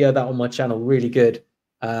 I've got a video of that on my channel. Really good,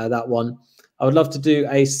 that one. I would love to do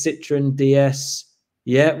a Citroen DS.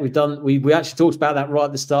 Yeah, we actually talked about that right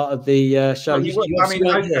at the start of the show.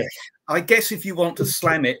 I guess if you want to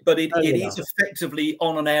slam it, but it is effectively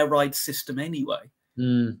on an air ride system anyway.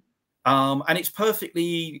 And it's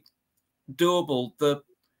perfectly doable.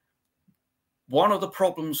 One of the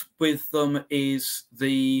problems with them is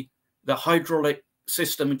the hydraulic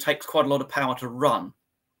system takes quite a lot of power to run.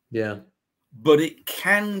 Yeah. But it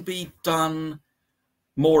can be done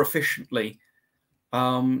more efficiently.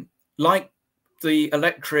 Like the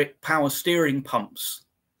electric power steering pumps,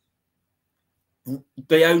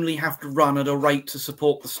 they only have to run at a rate to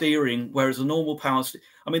support the steering, whereas a normal power...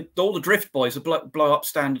 I mean, all the drift boys are blow up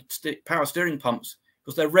standard power steering pumps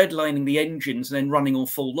because they're redlining the engines and then running on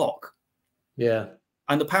full lock. Yeah.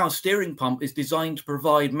 And the power steering pump is designed to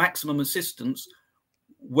provide maximum assistance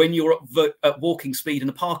when you're at walking speed in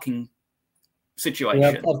a parking situation.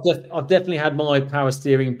 Yeah, I've definitely had my power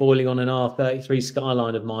steering boiling on an R33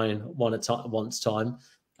 Skyline of mine once time.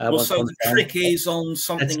 The trick is on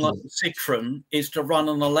something like the Citroen is to run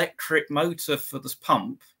an electric motor for this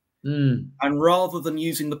pump. And rather than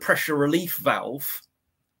using the pressure relief valve,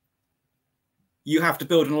 you have to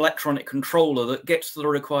build an electronic controller that gets to the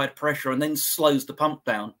required pressure and then slows the pump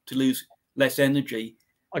down to lose less energy.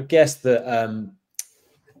 I guess that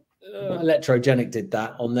Electrogenic did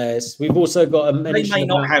that on theirs. We've also got a... They may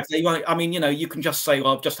not have. They won't. I mean, you know, you can just say,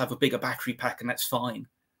 well, I'll just have a bigger battery pack and that's fine.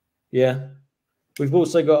 Yeah. We've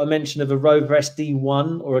also got a mention of a Rover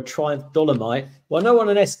SD1 or a Triumph Dolomite. Well, I know what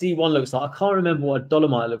an SD1 looks like. I can't remember what a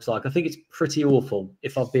Dolomite looks like. I think it's pretty awful,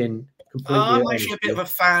 if I've been completely I'm honest. actually a bit of a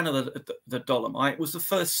fan of the Dolomite. It was the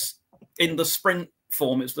first, in the sprint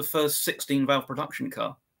form, it was the first 16-valve production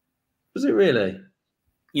car. Was it really?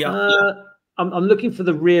 Yeah. I'm looking for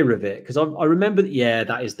the rear of it because I remember. Yeah,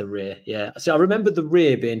 that is the rear. Yeah. So I remember the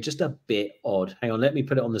rear being just a bit odd. Hang on, let me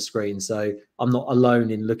put it on the screen so I'm not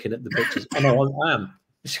alone in looking at the pictures. Oh, no, I am.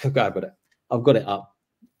 I've got it. I've got it up.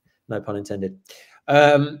 No pun intended.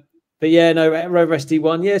 But yeah, no, Rover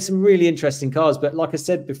SD1. Yeah, some really interesting cars. But like I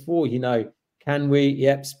said before, you know, can we?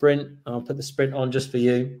 Yep, Sprint. I'll put the Sprint on just for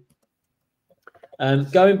you.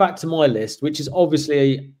 Going back to my list, which is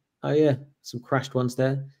obviously, oh yeah, some crashed ones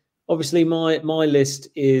there. Obviously, my list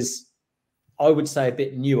is, I would say, a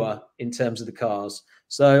bit newer in terms of the cars.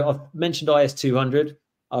 So I've mentioned IS200.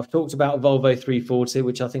 I've talked about Volvo 340,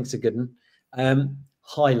 which I think is a good one.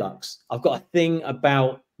 Hilux. I've got a thing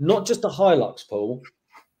about not just a Hilux, Paul,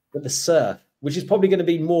 but the Surf, which is probably going to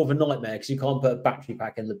be more of a nightmare because you can't put a battery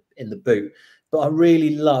pack in the boot. But I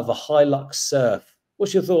really love a Hilux Surf.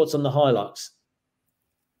 What's your thoughts on the Hilux?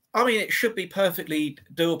 I mean, it should be perfectly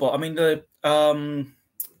doable. I mean,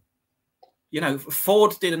 you know,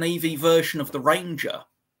 Ford did an EV version of the Ranger.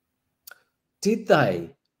 Did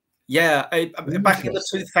they? Yeah, back in the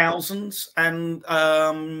 2000s, and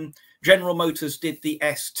General Motors did the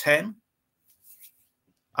S10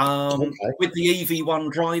 with the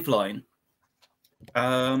EV1 driveline.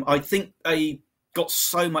 I think they got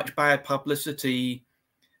so much bad publicity.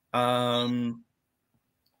 Yeah,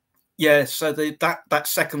 so that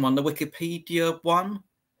second one, the Wikipedia one,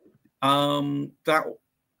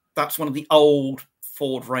 that's one of the old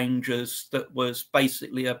Ford Rangers that was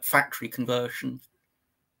basically a factory conversion.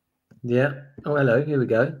 Yeah. Oh, hello. Here we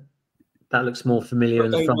go. That looks more familiar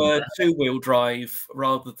in the front. They were two-wheel drive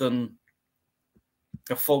rather than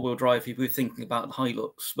a four-wheel drive if we were thinking about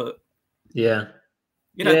Hilux. But yeah,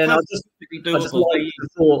 you know, I just like the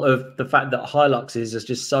thought of the fact that Hilux is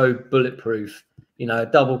just so bulletproof. You know, a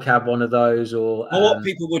double cab one of those, or what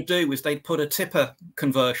people would do is they'd put a tipper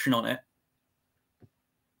conversion on it,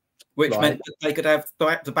 which meant that they could have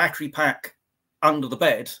the battery pack under the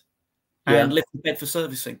bed and lift the bed for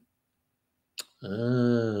servicing.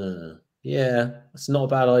 Yeah, that's not a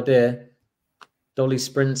bad idea. Dolly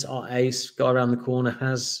Sprints are ace. Guy around the corner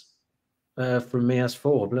has, from me, has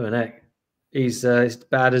 4. Blooming heck. He's as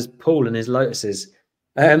bad as Paul and his Lotuses.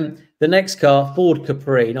 The next car, Ford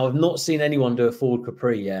Capri. Now, I've not seen anyone do a Ford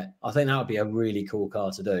Capri yet. I think that would be a really cool car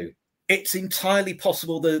to do. It's entirely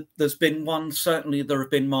possible that there's been one. Certainly, there have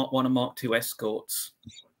been Mark 1 and Mark 2 Escorts.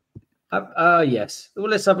 Yes. Well,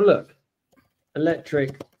 let's have a look.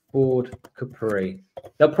 Electric Ford Capri.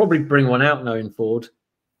 They'll probably bring one out, knowing Ford.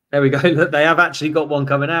 There we go. Look, they have actually got one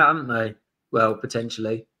coming out, haven't they? Well,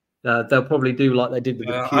 potentially. They'll probably do like they did with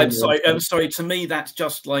the I'm sorry. To me, that's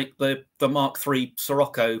just like the Mark III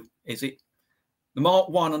Sirocco. Is it? The Mark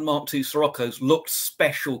 1 and Mark 2 Siroccos looked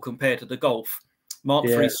special compared to the Golf. Mark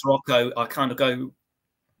III Sirocco, I kind of go,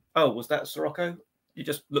 oh, was that a Sirocco? It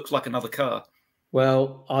just looks like another car.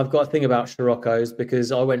 Well, I've got a thing about Siroccos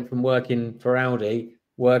because I went from working for Audi,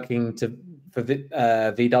 working for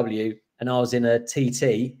VW, and I was in a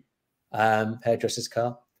TT, hairdresser's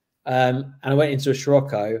car. And I went into a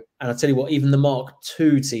Scirocco, and I tell you what, even the Mark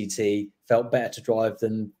II TT felt better to drive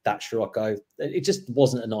than that Scirocco. It just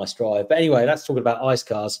wasn't a nice drive. But anyway, that's talking about ice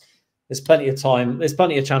cars. There's plenty of time. There's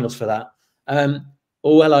plenty of channels for that.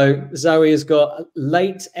 Oh, hello. Zoe has got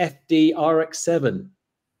late FD RX-7.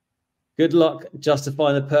 Good luck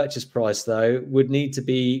justifying the purchase price, though. Would need to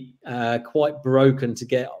be quite broken to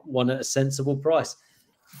get one at a sensible price.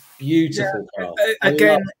 Beautiful car.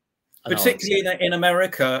 Again, particularly in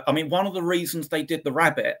America, I mean, one of the reasons they did the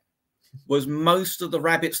Rabbit was most of the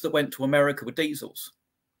Rabbits that went to America were diesels.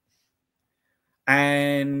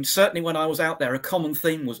 And certainly when I was out there, a common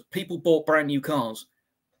theme was people bought brand new cars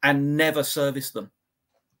and never serviced them.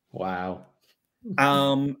 Wow.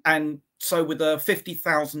 And so with a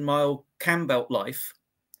 50,000-mile cam belt life,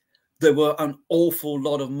 there were an awful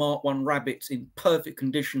lot of Mark I Rabbits in perfect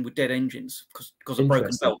condition with dead engines because of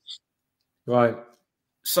broken belts. Right.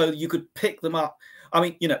 So you could pick them up. I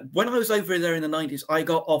mean, you know, when I was over there in the 90s, I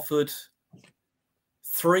got offered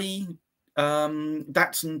 3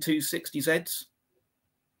 Datsun 260Zs.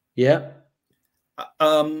 Yeah.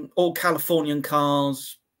 All Californian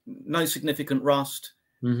cars, no significant rust,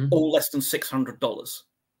 all less than $600.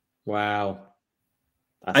 Wow.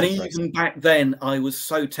 That's and impressive. Even back then, I was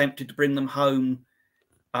so tempted to bring them home,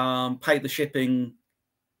 pay the shipping.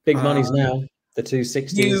 Big money's now. The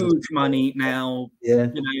 260s. Huge money now. Yeah.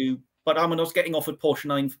 You know, but I was getting offered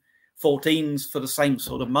Porsche 914s for the same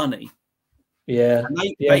sort of money. Yeah,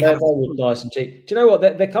 they're nice and cheap. Do you know what?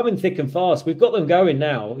 They're coming thick and fast. We've got them going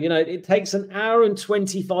now. You know, it takes an hour and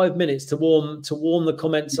 25 minutes to warm the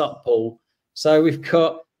comments up, Paul. So we've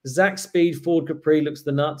got Zach Speed Ford Capri looks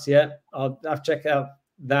the nuts. Yeah, I'll have to check out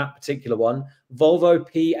that particular one. Volvo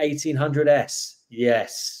P1800S.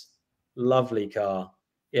 Yes, lovely car.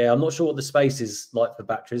 Yeah, I'm not sure what the space is like for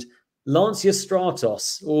batteries. Lancia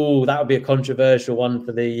Stratos. Oh, that would be a controversial one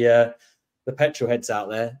for the petrol heads out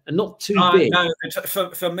there, and not too big. No,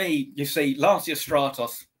 for me, you see, Lancia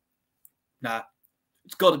Stratos. Nah,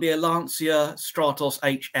 it's got to be a Lancia Stratos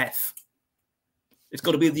HF. It's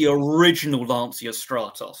got to be the original Lancia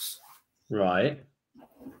Stratos. Right.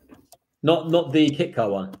 Not the kit car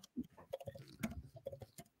one.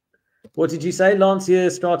 What did you say? Lancia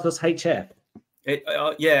Stratos HF?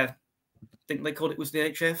 Yeah. I think they called it was the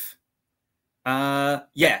HF.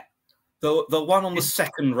 Yeah. The one on the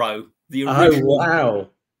second row. The original. Oh, wow.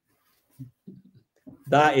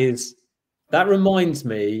 That reminds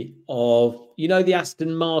me of, you know, the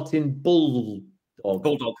Aston Martin Bulldog.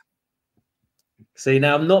 See,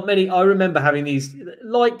 now not many, I remember having these,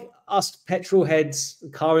 like us petrol heads,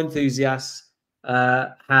 car enthusiasts,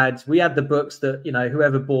 we had the books that, you know,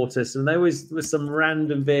 whoever bought us, and there was some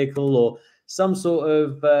random vehicle or some sort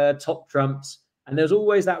of top trumps, and there's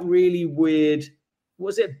always that really weird,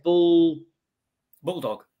 was it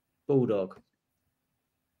Bulldog.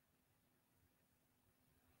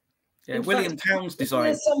 Yeah, in William Towns'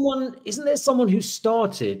 design. Isn't there someone who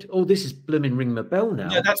started? Oh, this is blooming ring my bell now.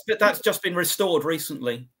 Yeah, that's just been restored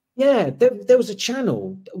recently. Yeah, there was a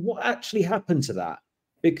channel. What actually happened to that?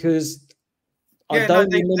 Because they've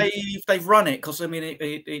run it, because I mean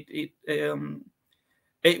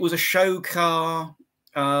it was a show car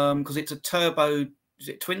because it's a turbo. Is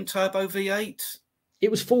it twin turbo V8? It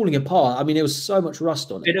was falling apart. I mean, there was so much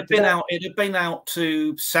rust on it. It had been out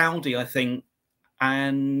to Saudi, I think,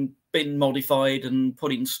 and been modified and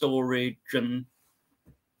put in storage. And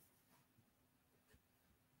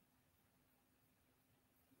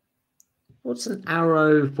what's an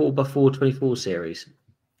Arrow 4x4 series?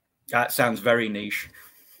 That sounds very niche.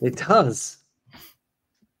 It does.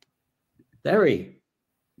 Very.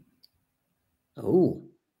 Oh,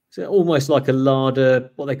 so almost like a Lada.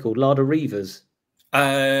 What they call Lada Reavers.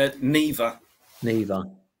 Neva.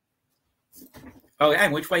 Oh,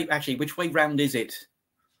 and which way round is it?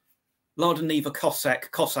 Lada, Neva, Cossack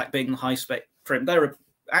being the high spec trim. They're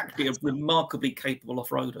actually a remarkably capable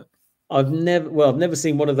off-roader. I've never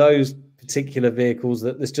seen one of those particular vehicles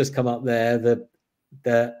that's just come up there.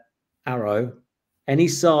 The Arrow. Any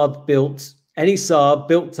Saab built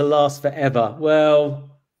to last forever. Well,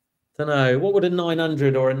 I don't know. What would a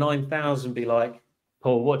 900 or a 9000 be like?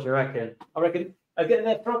 Paul, what do you reckon? I reckon. Again,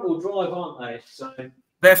 they're front-wheel drive, aren't they? So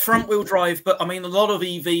they're front-wheel drive, but I mean, a lot of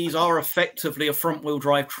EVs are effectively a front-wheel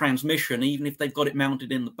drive transmission, even if they've got it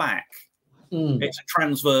mounted in the back. It's a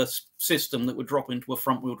transverse system that would drop into a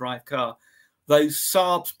front-wheel drive car. Those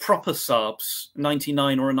Saabs, proper Saabs,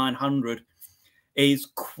 99 or a 900, is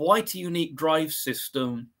quite a unique drive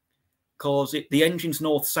system because the engine's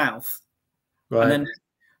north-south, right,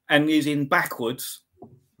 and is in backwards,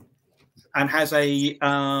 and has a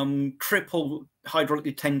triple hydraulic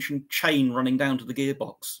detention chain running down to the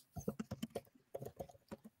gearbox.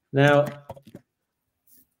 Now,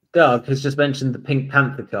 Doug has just mentioned the Pink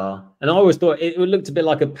Panther car, and I always thought it looked a bit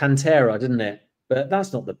like a Pantera, didn't it? But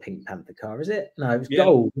that's not the Pink Panther car, is it? No, it's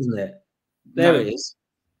gold, isn't it? There it is.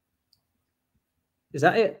 Is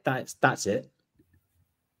that it? That's it.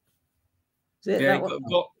 Is it? Yeah,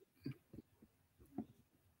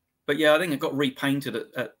 but yeah, I think it got repainted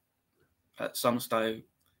at some stage.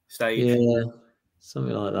 Yeah,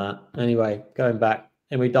 something like that. Anyway, going back,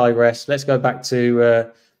 and we digress. Let's go back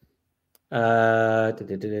to take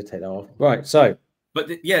that off. Right, so. But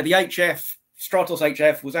the HF, Stratos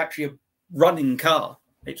HF, was actually a running car.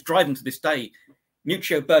 It's driving to this day.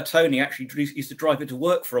 Nuccio Bertoni actually used to drive it to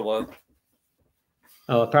work for a while.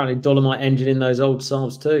 Oh, apparently Dolomite engine in those old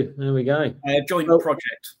Saabs too. There we go. Joint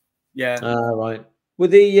project. Yeah. Right.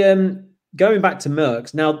 With the going back to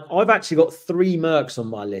Mercs, now I've actually got 3 Mercs on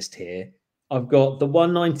my list here. I've got the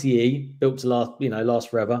 190E, built to last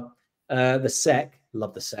forever. The SEC,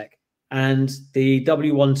 love the SEC, and the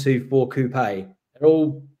W124 Coupe. They're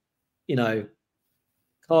all,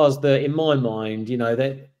 cars that, in my mind,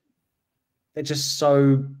 they're just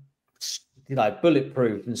so,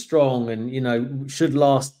 bulletproof and strong, and should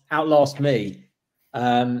outlast me.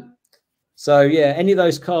 So yeah, any of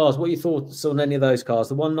those cars, what are your thoughts on any of those cars?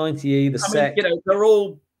 The 190E, the SEC?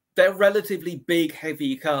 They're relatively big,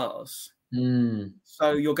 heavy cars.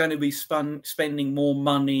 So you're going to be spending more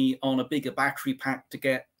money on a bigger battery pack to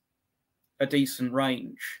get a decent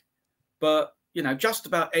range. But, you know, just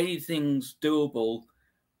about anything's doable,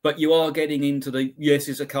 but you are getting into the, yes,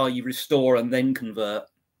 it's a car you restore and then convert.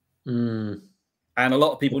 And a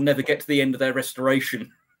lot of people never get to the end of their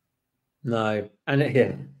restoration. No. And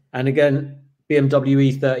yeah. And again,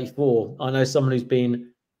 BMW E34. I know someone who's been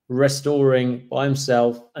restoring by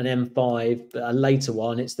himself an M5, but a later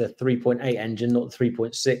one. It's the 3.8 engine, not the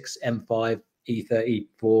 3.6 M5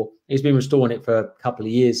 E34. He's been restoring it for a couple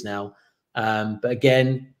of years now. But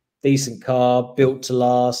again, decent car, built to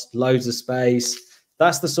last, loads of space.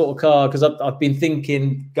 That's the sort of car, because I've been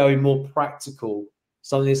thinking going more practical,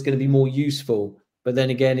 something that's going to be more useful. But then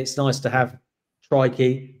again, it's nice to have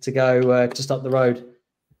Trike to go just up the road,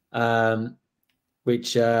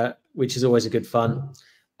 which is always a good fun.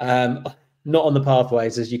 Not on the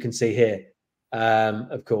pathways, as you can see here,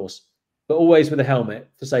 of course, but always with a helmet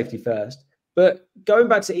for safety first. But going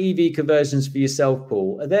back to EV conversions for yourself,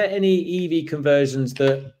 Paul, are there any EV conversions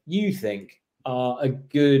that you think are a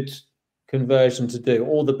good conversion to do,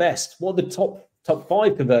 or the best? What are the top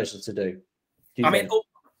 5 conversions to do? I mean,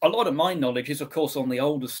 a lot of my knowledge is, of course, on the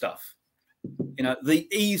older stuff. You know, the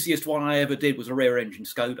easiest one I ever did was a rear-engine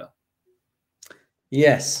Skoda.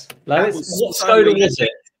 Yes, what Skoda was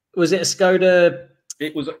it? Was it a Skoda?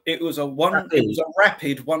 It was a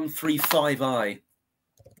Rapid 135i.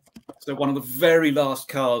 So one of the very last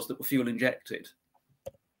cars that were fuel injected.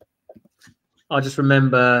 I just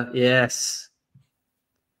remember, yes.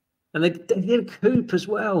 And they did a coupe as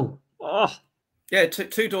well. Oh, yeah,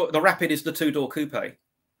 two-door. The Rapid is the 2-door coupe.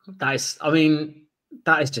 That is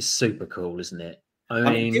just super cool, isn't it? I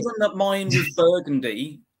mean, given that mine was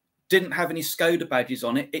burgundy, didn't have any Skoda badges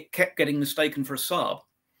on it, it kept getting mistaken for a Saab.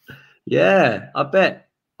 Yeah, I bet.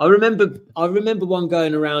 I remember one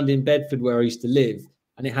going around in Bedford where I used to live,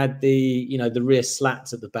 and it had the the rear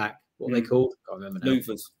slats at the back. What are they called? I can't remember now.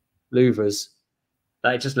 Louvers.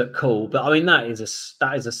 They just look cool. But I mean, that is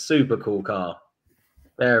a super cool car.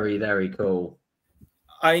 Very, very cool.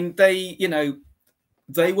 I mean,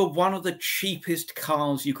 they were one of the cheapest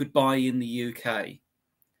cars you could buy in the UK.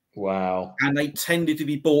 Wow. And they tended to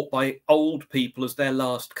be bought by old people as their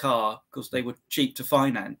last car because they were cheap to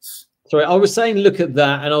finance. Sorry, I was saying look at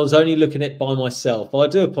that, and I was only looking at it by myself. I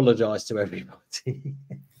do apologise to everybody.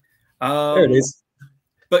 There it is.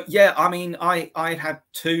 But yeah, I mean, I had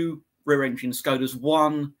 2 rear-engine Skodas.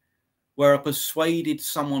 One where I persuaded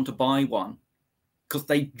someone to buy one because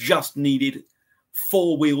they just needed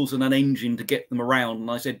 4 wheels and an engine to get them around.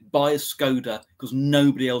 And I said, buy a Skoda because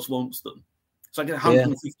nobody else wants them. So I get a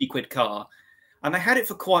 150 quid car. And they had it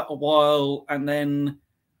for quite a while, and then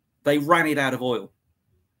they ran it out of oil.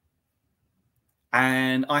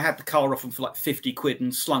 And I had the car off them for like 50 quid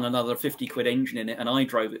and slung another 50 quid engine in it, and I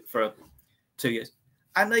drove it for 2 years.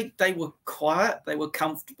 And they were quiet, they were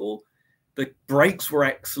comfortable, the brakes were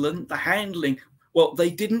excellent, the handling. Well, they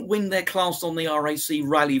didn't win their class on the RAC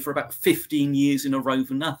rally for about 15 years in a row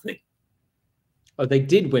for nothing. Oh, they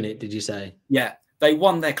did win it, did you say? Yeah, they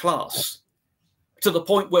won their class to the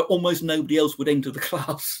point where almost nobody else would enter the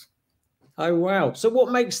class. Oh, wow. So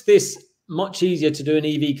what makes this much easier to do an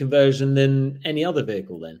EV conversion than any other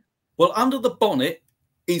vehicle then? Well, under the bonnet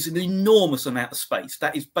is an enormous amount of space.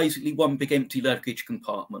 That is basically one big empty luggage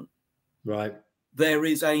compartment. Right. There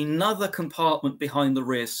is another compartment behind the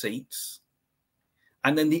rear seats.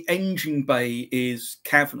 And then the engine bay is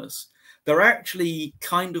cavernous. They're actually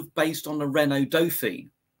kind of based on the Renault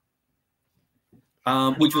Dauphine,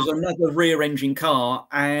 which was another rear engine car.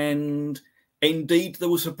 And indeed, there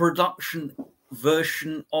was a production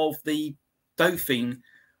version of the Dauphine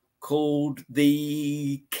called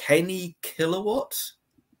the Kenny Kilowatt.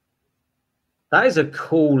 That is a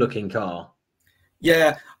cool looking car.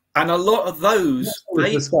 Yeah. And a lot of those,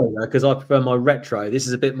 because I prefer my retro. This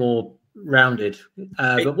is a bit more rounded.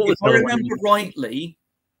 But what if I remember rightly,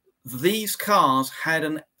 these cars had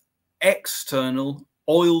an external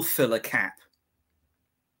oil filler cap.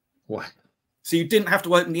 What? So you didn't have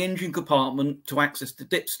to open the engine compartment to access the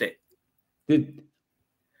dipstick.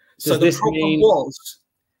 So the problem was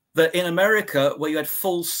that in America, where you had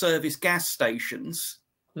full service gas stations,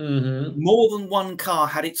 more than one car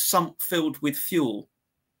had its sump filled with fuel.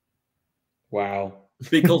 Wow.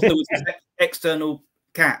 Because there was an external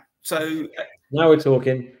cap. So now we're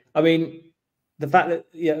talking. I mean, the fact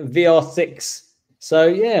that VR6. So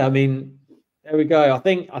yeah, I mean, there we go. I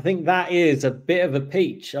think that is a bit of a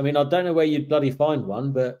peach. I mean, I don't know where you'd bloody find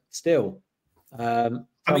one, but still. I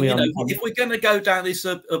mean, if we're going to go down this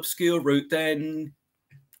obscure route, then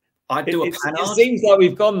I'd do a Panhard. It seems like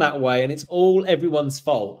we've gone that way, and it's all everyone's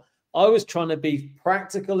fault. I was trying to be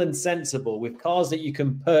practical and sensible with cars that you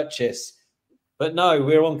can purchase, but no,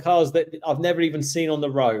 we're on cars that I've never even seen on the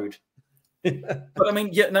road. But I mean,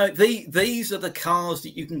 yeah, no, these are the cars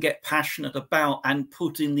that you can get passionate about and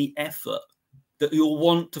put in the effort that you'll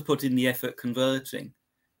want to put in the effort converting.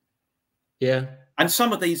 Yeah. And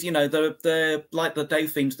some of these, you know, they're like the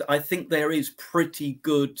Dauphins. I think there is pretty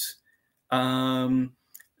good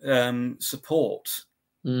support.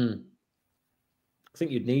 I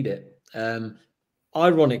think you'd need it.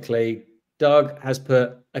 Ironically, Doug has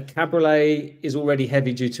put a cabriolet is already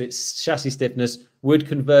heavy due to its chassis stiffness. Would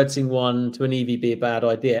converting one to an EV be a bad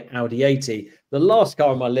idea? Audi 80. The last car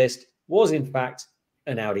on my list was, in fact,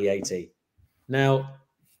 an Audi 80. Now,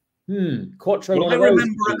 Quattro. Well, I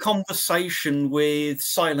remember a conversation with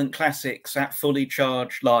Silent Classics at Fully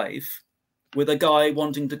Charged Live with a guy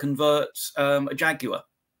wanting to convert a Jaguar.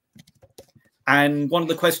 And one of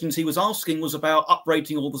the questions he was asking was about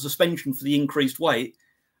uprating all the suspension for the increased weight.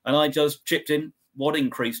 And I just chipped in, what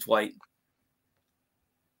increased weight?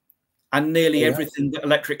 And nearly everything that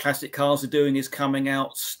electric classic cars are doing is coming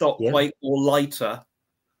out stock weight or lighter.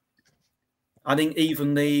 I think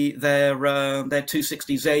even their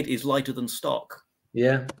 260Z is lighter than stock.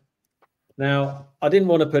 Yeah. Now, I didn't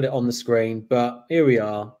want to put it on the screen, but here we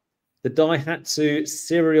are. The Daihatsu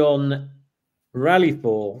Sirion Rally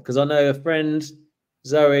 4, because I know a friend,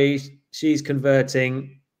 Zoe, she's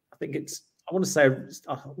converting. I think it's, I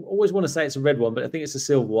always want to say it's a red one, but I think it's a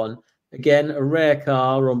silver one. Again, a rare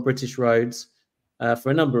car on British roads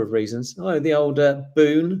for a number of reasons. Oh, the old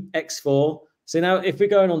Boon X4. So now if we're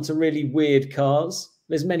going on to really weird cars,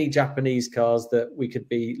 there's many Japanese cars that we could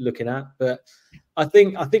be looking at. But I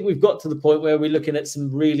think we've got to the point where we're looking at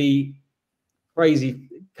some really crazy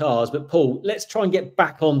cars. But Paul, let's try and get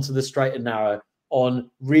back onto the straight and narrow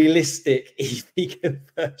on realistic EV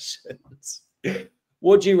conversions.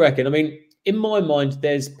 What do you reckon? I mean, in my mind,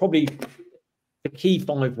 there's probably the key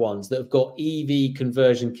 5 ones that have got EV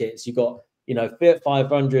conversion kits. You've got, you know, Fiat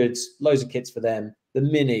 500s, loads of kits for them, the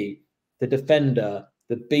Mini, the Defender,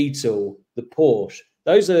 the Beetle, the Porsche.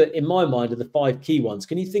 Those are, in my mind, are the 5 key ones.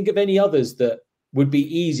 Can you think of any others that would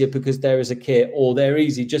be easier because there is a kit, or they're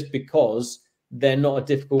easy just because they're not a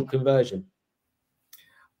difficult conversion?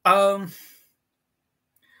 I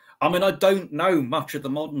mean, I don't know much of the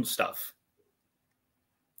modern stuff.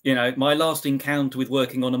 You know, my last encounter with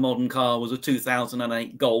working on a modern car was a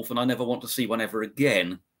 2008 Golf, and I never want to see one ever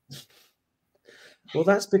again. Well,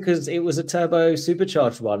 that's because it was a turbo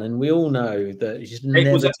supercharged one, and we all know that you should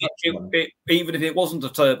never touch one. Even if it wasn't a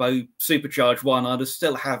turbo supercharged one, I'd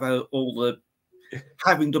still have all the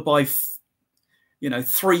having to buy, you know,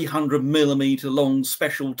 300mm long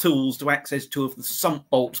special tools to access 2 of the sump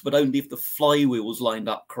bolts, but only if the flywheel's lined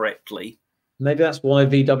up correctly. Maybe that's why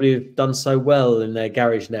VW have done so well in their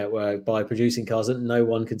garage network by producing cars that no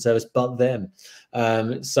one can service but them.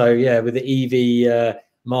 So yeah, with the EV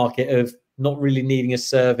market of not really needing a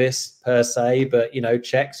service per se, but, you know,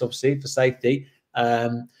 checks obviously for safety.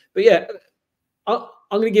 But yeah, I'm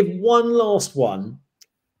going to give one last one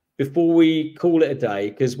before we call it a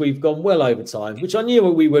day, because we've gone well over time, which I knew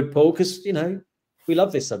we would, Paul, because, you know, we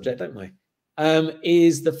love this subject, don't we?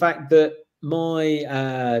 Is the fact that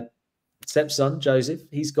my stepson, Joseph,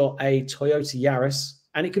 he's got a Toyota Yaris,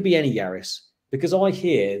 and it could be any Yaris, because I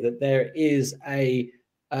hear that there is a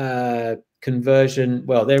conversion.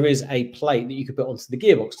 Well, there is a plate that you could put onto the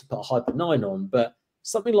gearbox to put a Hyper 9 on, but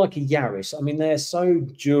something like a Yaris, I mean, they're so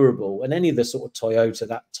durable, and any of the sort of Toyota,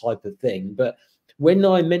 that type of thing. But when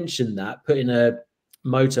I mentioned that, putting a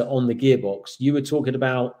motor on the gearbox, you were talking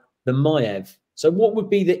about the Maev. So what would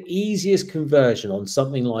be the easiest conversion on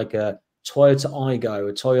something like a Toyota Aygo,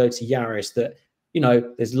 a Toyota Yaris that, you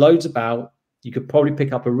know, there's loads about? You could probably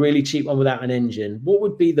pick up a really cheap one without an engine. What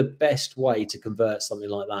would be the best way to convert something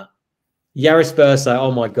like that? Yaris Verso.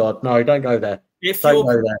 Oh my God, no, don't go there. Don't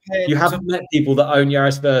go there. You haven't met people that own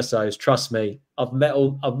Yaris Versos. Trust me, I've met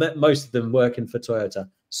most of them working for Toyota.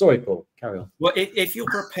 Sorry, Paul. Carry on. Well, if you're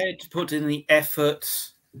prepared to put in the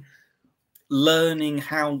effort, learning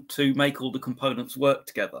how to make all the components work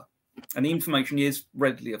together, and the information is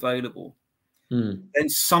readily available, then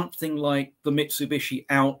something like the Mitsubishi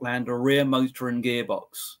Outlander rear motor and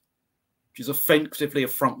gearbox, which is effectively a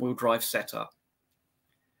front-wheel drive setup.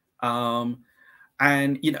 And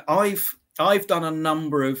you know, I've done a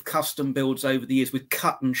number of custom builds over the years with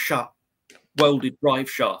cut and shut welded drive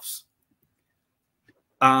shafts,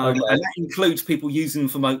 and that includes people using them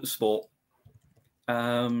for motorsport.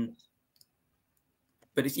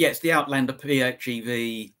 But it's the Outlander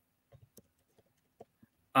PHEV.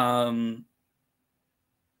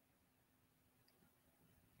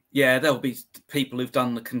 Yeah, there'll be people who've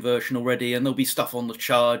done the conversion already, and there'll be stuff on the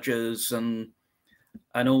chargers and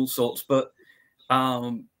all sorts. But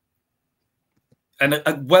and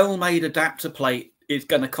a well-made adapter plate is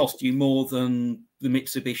going to cost you more than the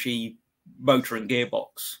Mitsubishi motor and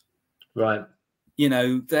gearbox. Right. You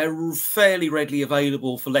know, they're fairly readily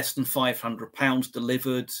available for less than £500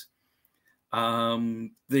 delivered.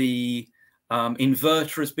 The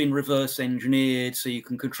inverter has been reverse engineered, so you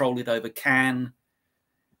can control it over CAN.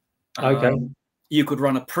 Okay. You could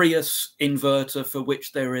run a Prius inverter, for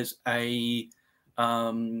which there is a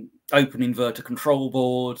open inverter control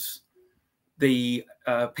board. The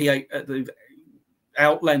the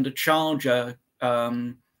Outlander charger,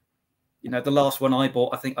 you know, the last one I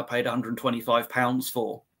bought, I think I paid £125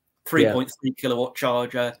 for. 3.3 kilowatt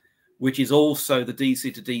charger, which is also the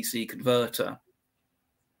DC to DC converter.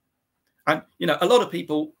 And, you know, a lot of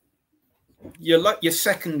people, your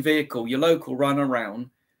second vehicle, your local run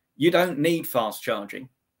around, you don't need fast charging.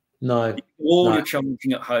 No. All your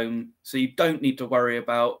charging at home, so you don't need to worry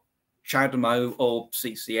about CHAdeMO or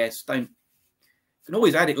CCS. You can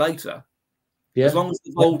always add it later. Yeah. As long as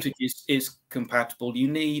the voltage is compatible. You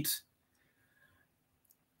need,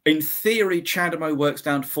 in theory, CHAdeMO works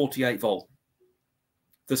down to 48 volt.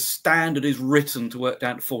 The standard is written to work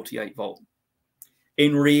down to 48 volt.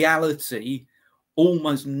 In reality,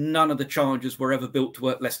 almost none of the chargers were ever built to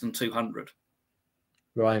work less than 200.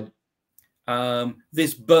 Right.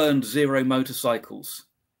 This burned Zero motorcycles.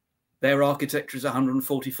 Their architecture is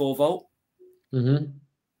 144 volt. Mm-hmm.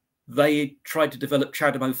 They tried to develop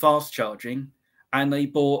CHAdeMO fast charging, and they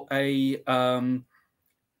bought a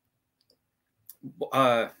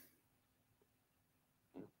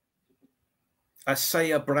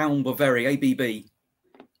Saya Brown Boveri, ABB.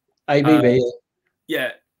 ABB.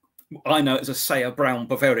 Yeah, I know it's a Saya Brown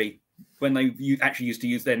Boveri when they actually used to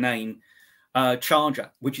use their name.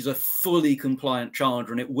 Charger, which is a fully compliant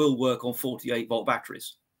charger, and it will work on 48 volt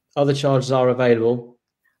batteries. Other chargers are available.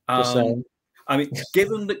 Just saying. I mean,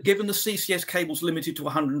 given the CCS cable's limited to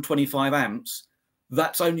 125 amps,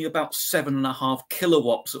 that's only about 7.5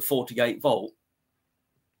 kilowatts at 48 volt.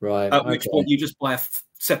 Right. At which point you just buy a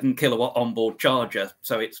 7 kilowatt onboard charger,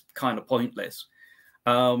 so it's kind of pointless.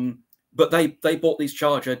 But they bought this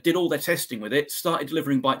charger, did all their testing with it, started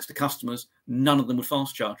delivering bikes to customers. None of them would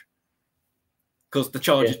fast charge, because the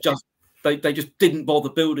chargers they just didn't bother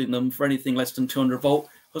building them for anything less than 200 volt.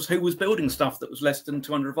 Because who was building stuff that was less than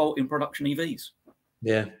 200 volt in production EVs?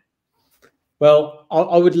 Yeah. Well,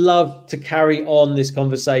 I would love to carry on this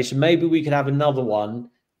conversation. Maybe we could have another one.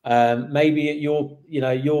 Maybe at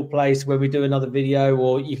your place where we do another video,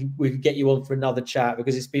 or we could get you on for another chat,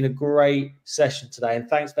 because it's been a great session today. And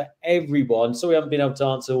thanks for everyone. So we haven't been able to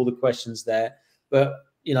answer all the questions there, but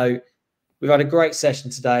you know, we've had a great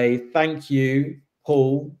session today. Thank you,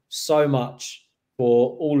 Paul, so much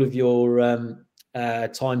for all of your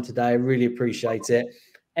time today. I really appreciate it.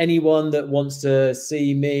 Anyone that wants to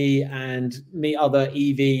see me and meet other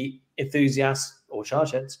EV enthusiasts or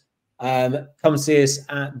chargeheads, come see us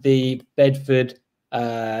at the Bedford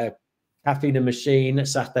Caffeine and Machine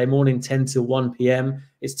Saturday morning, 10 till 1 p.m.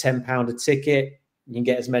 It's £10 a ticket. You can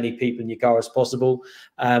get as many people in your car as possible.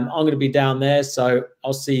 I'm going to be down there, so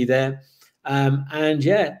I'll see you there. And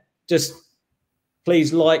yeah, just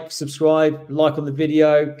please like, subscribe, like on the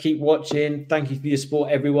video, keep watching. Thank you for your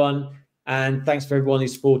support, everyone. And thanks for everyone who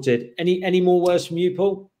supported. Any more words from you,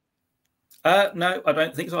 Paul? No, I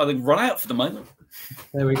don't think so. I think run out for the moment.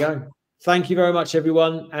 There we go. Thank you very much,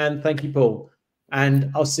 everyone. And thank you, Paul.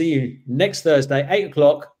 And I'll see you next Thursday, 8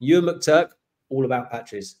 o'clock. Ewan McTurk, all about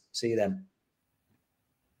patches. See you then.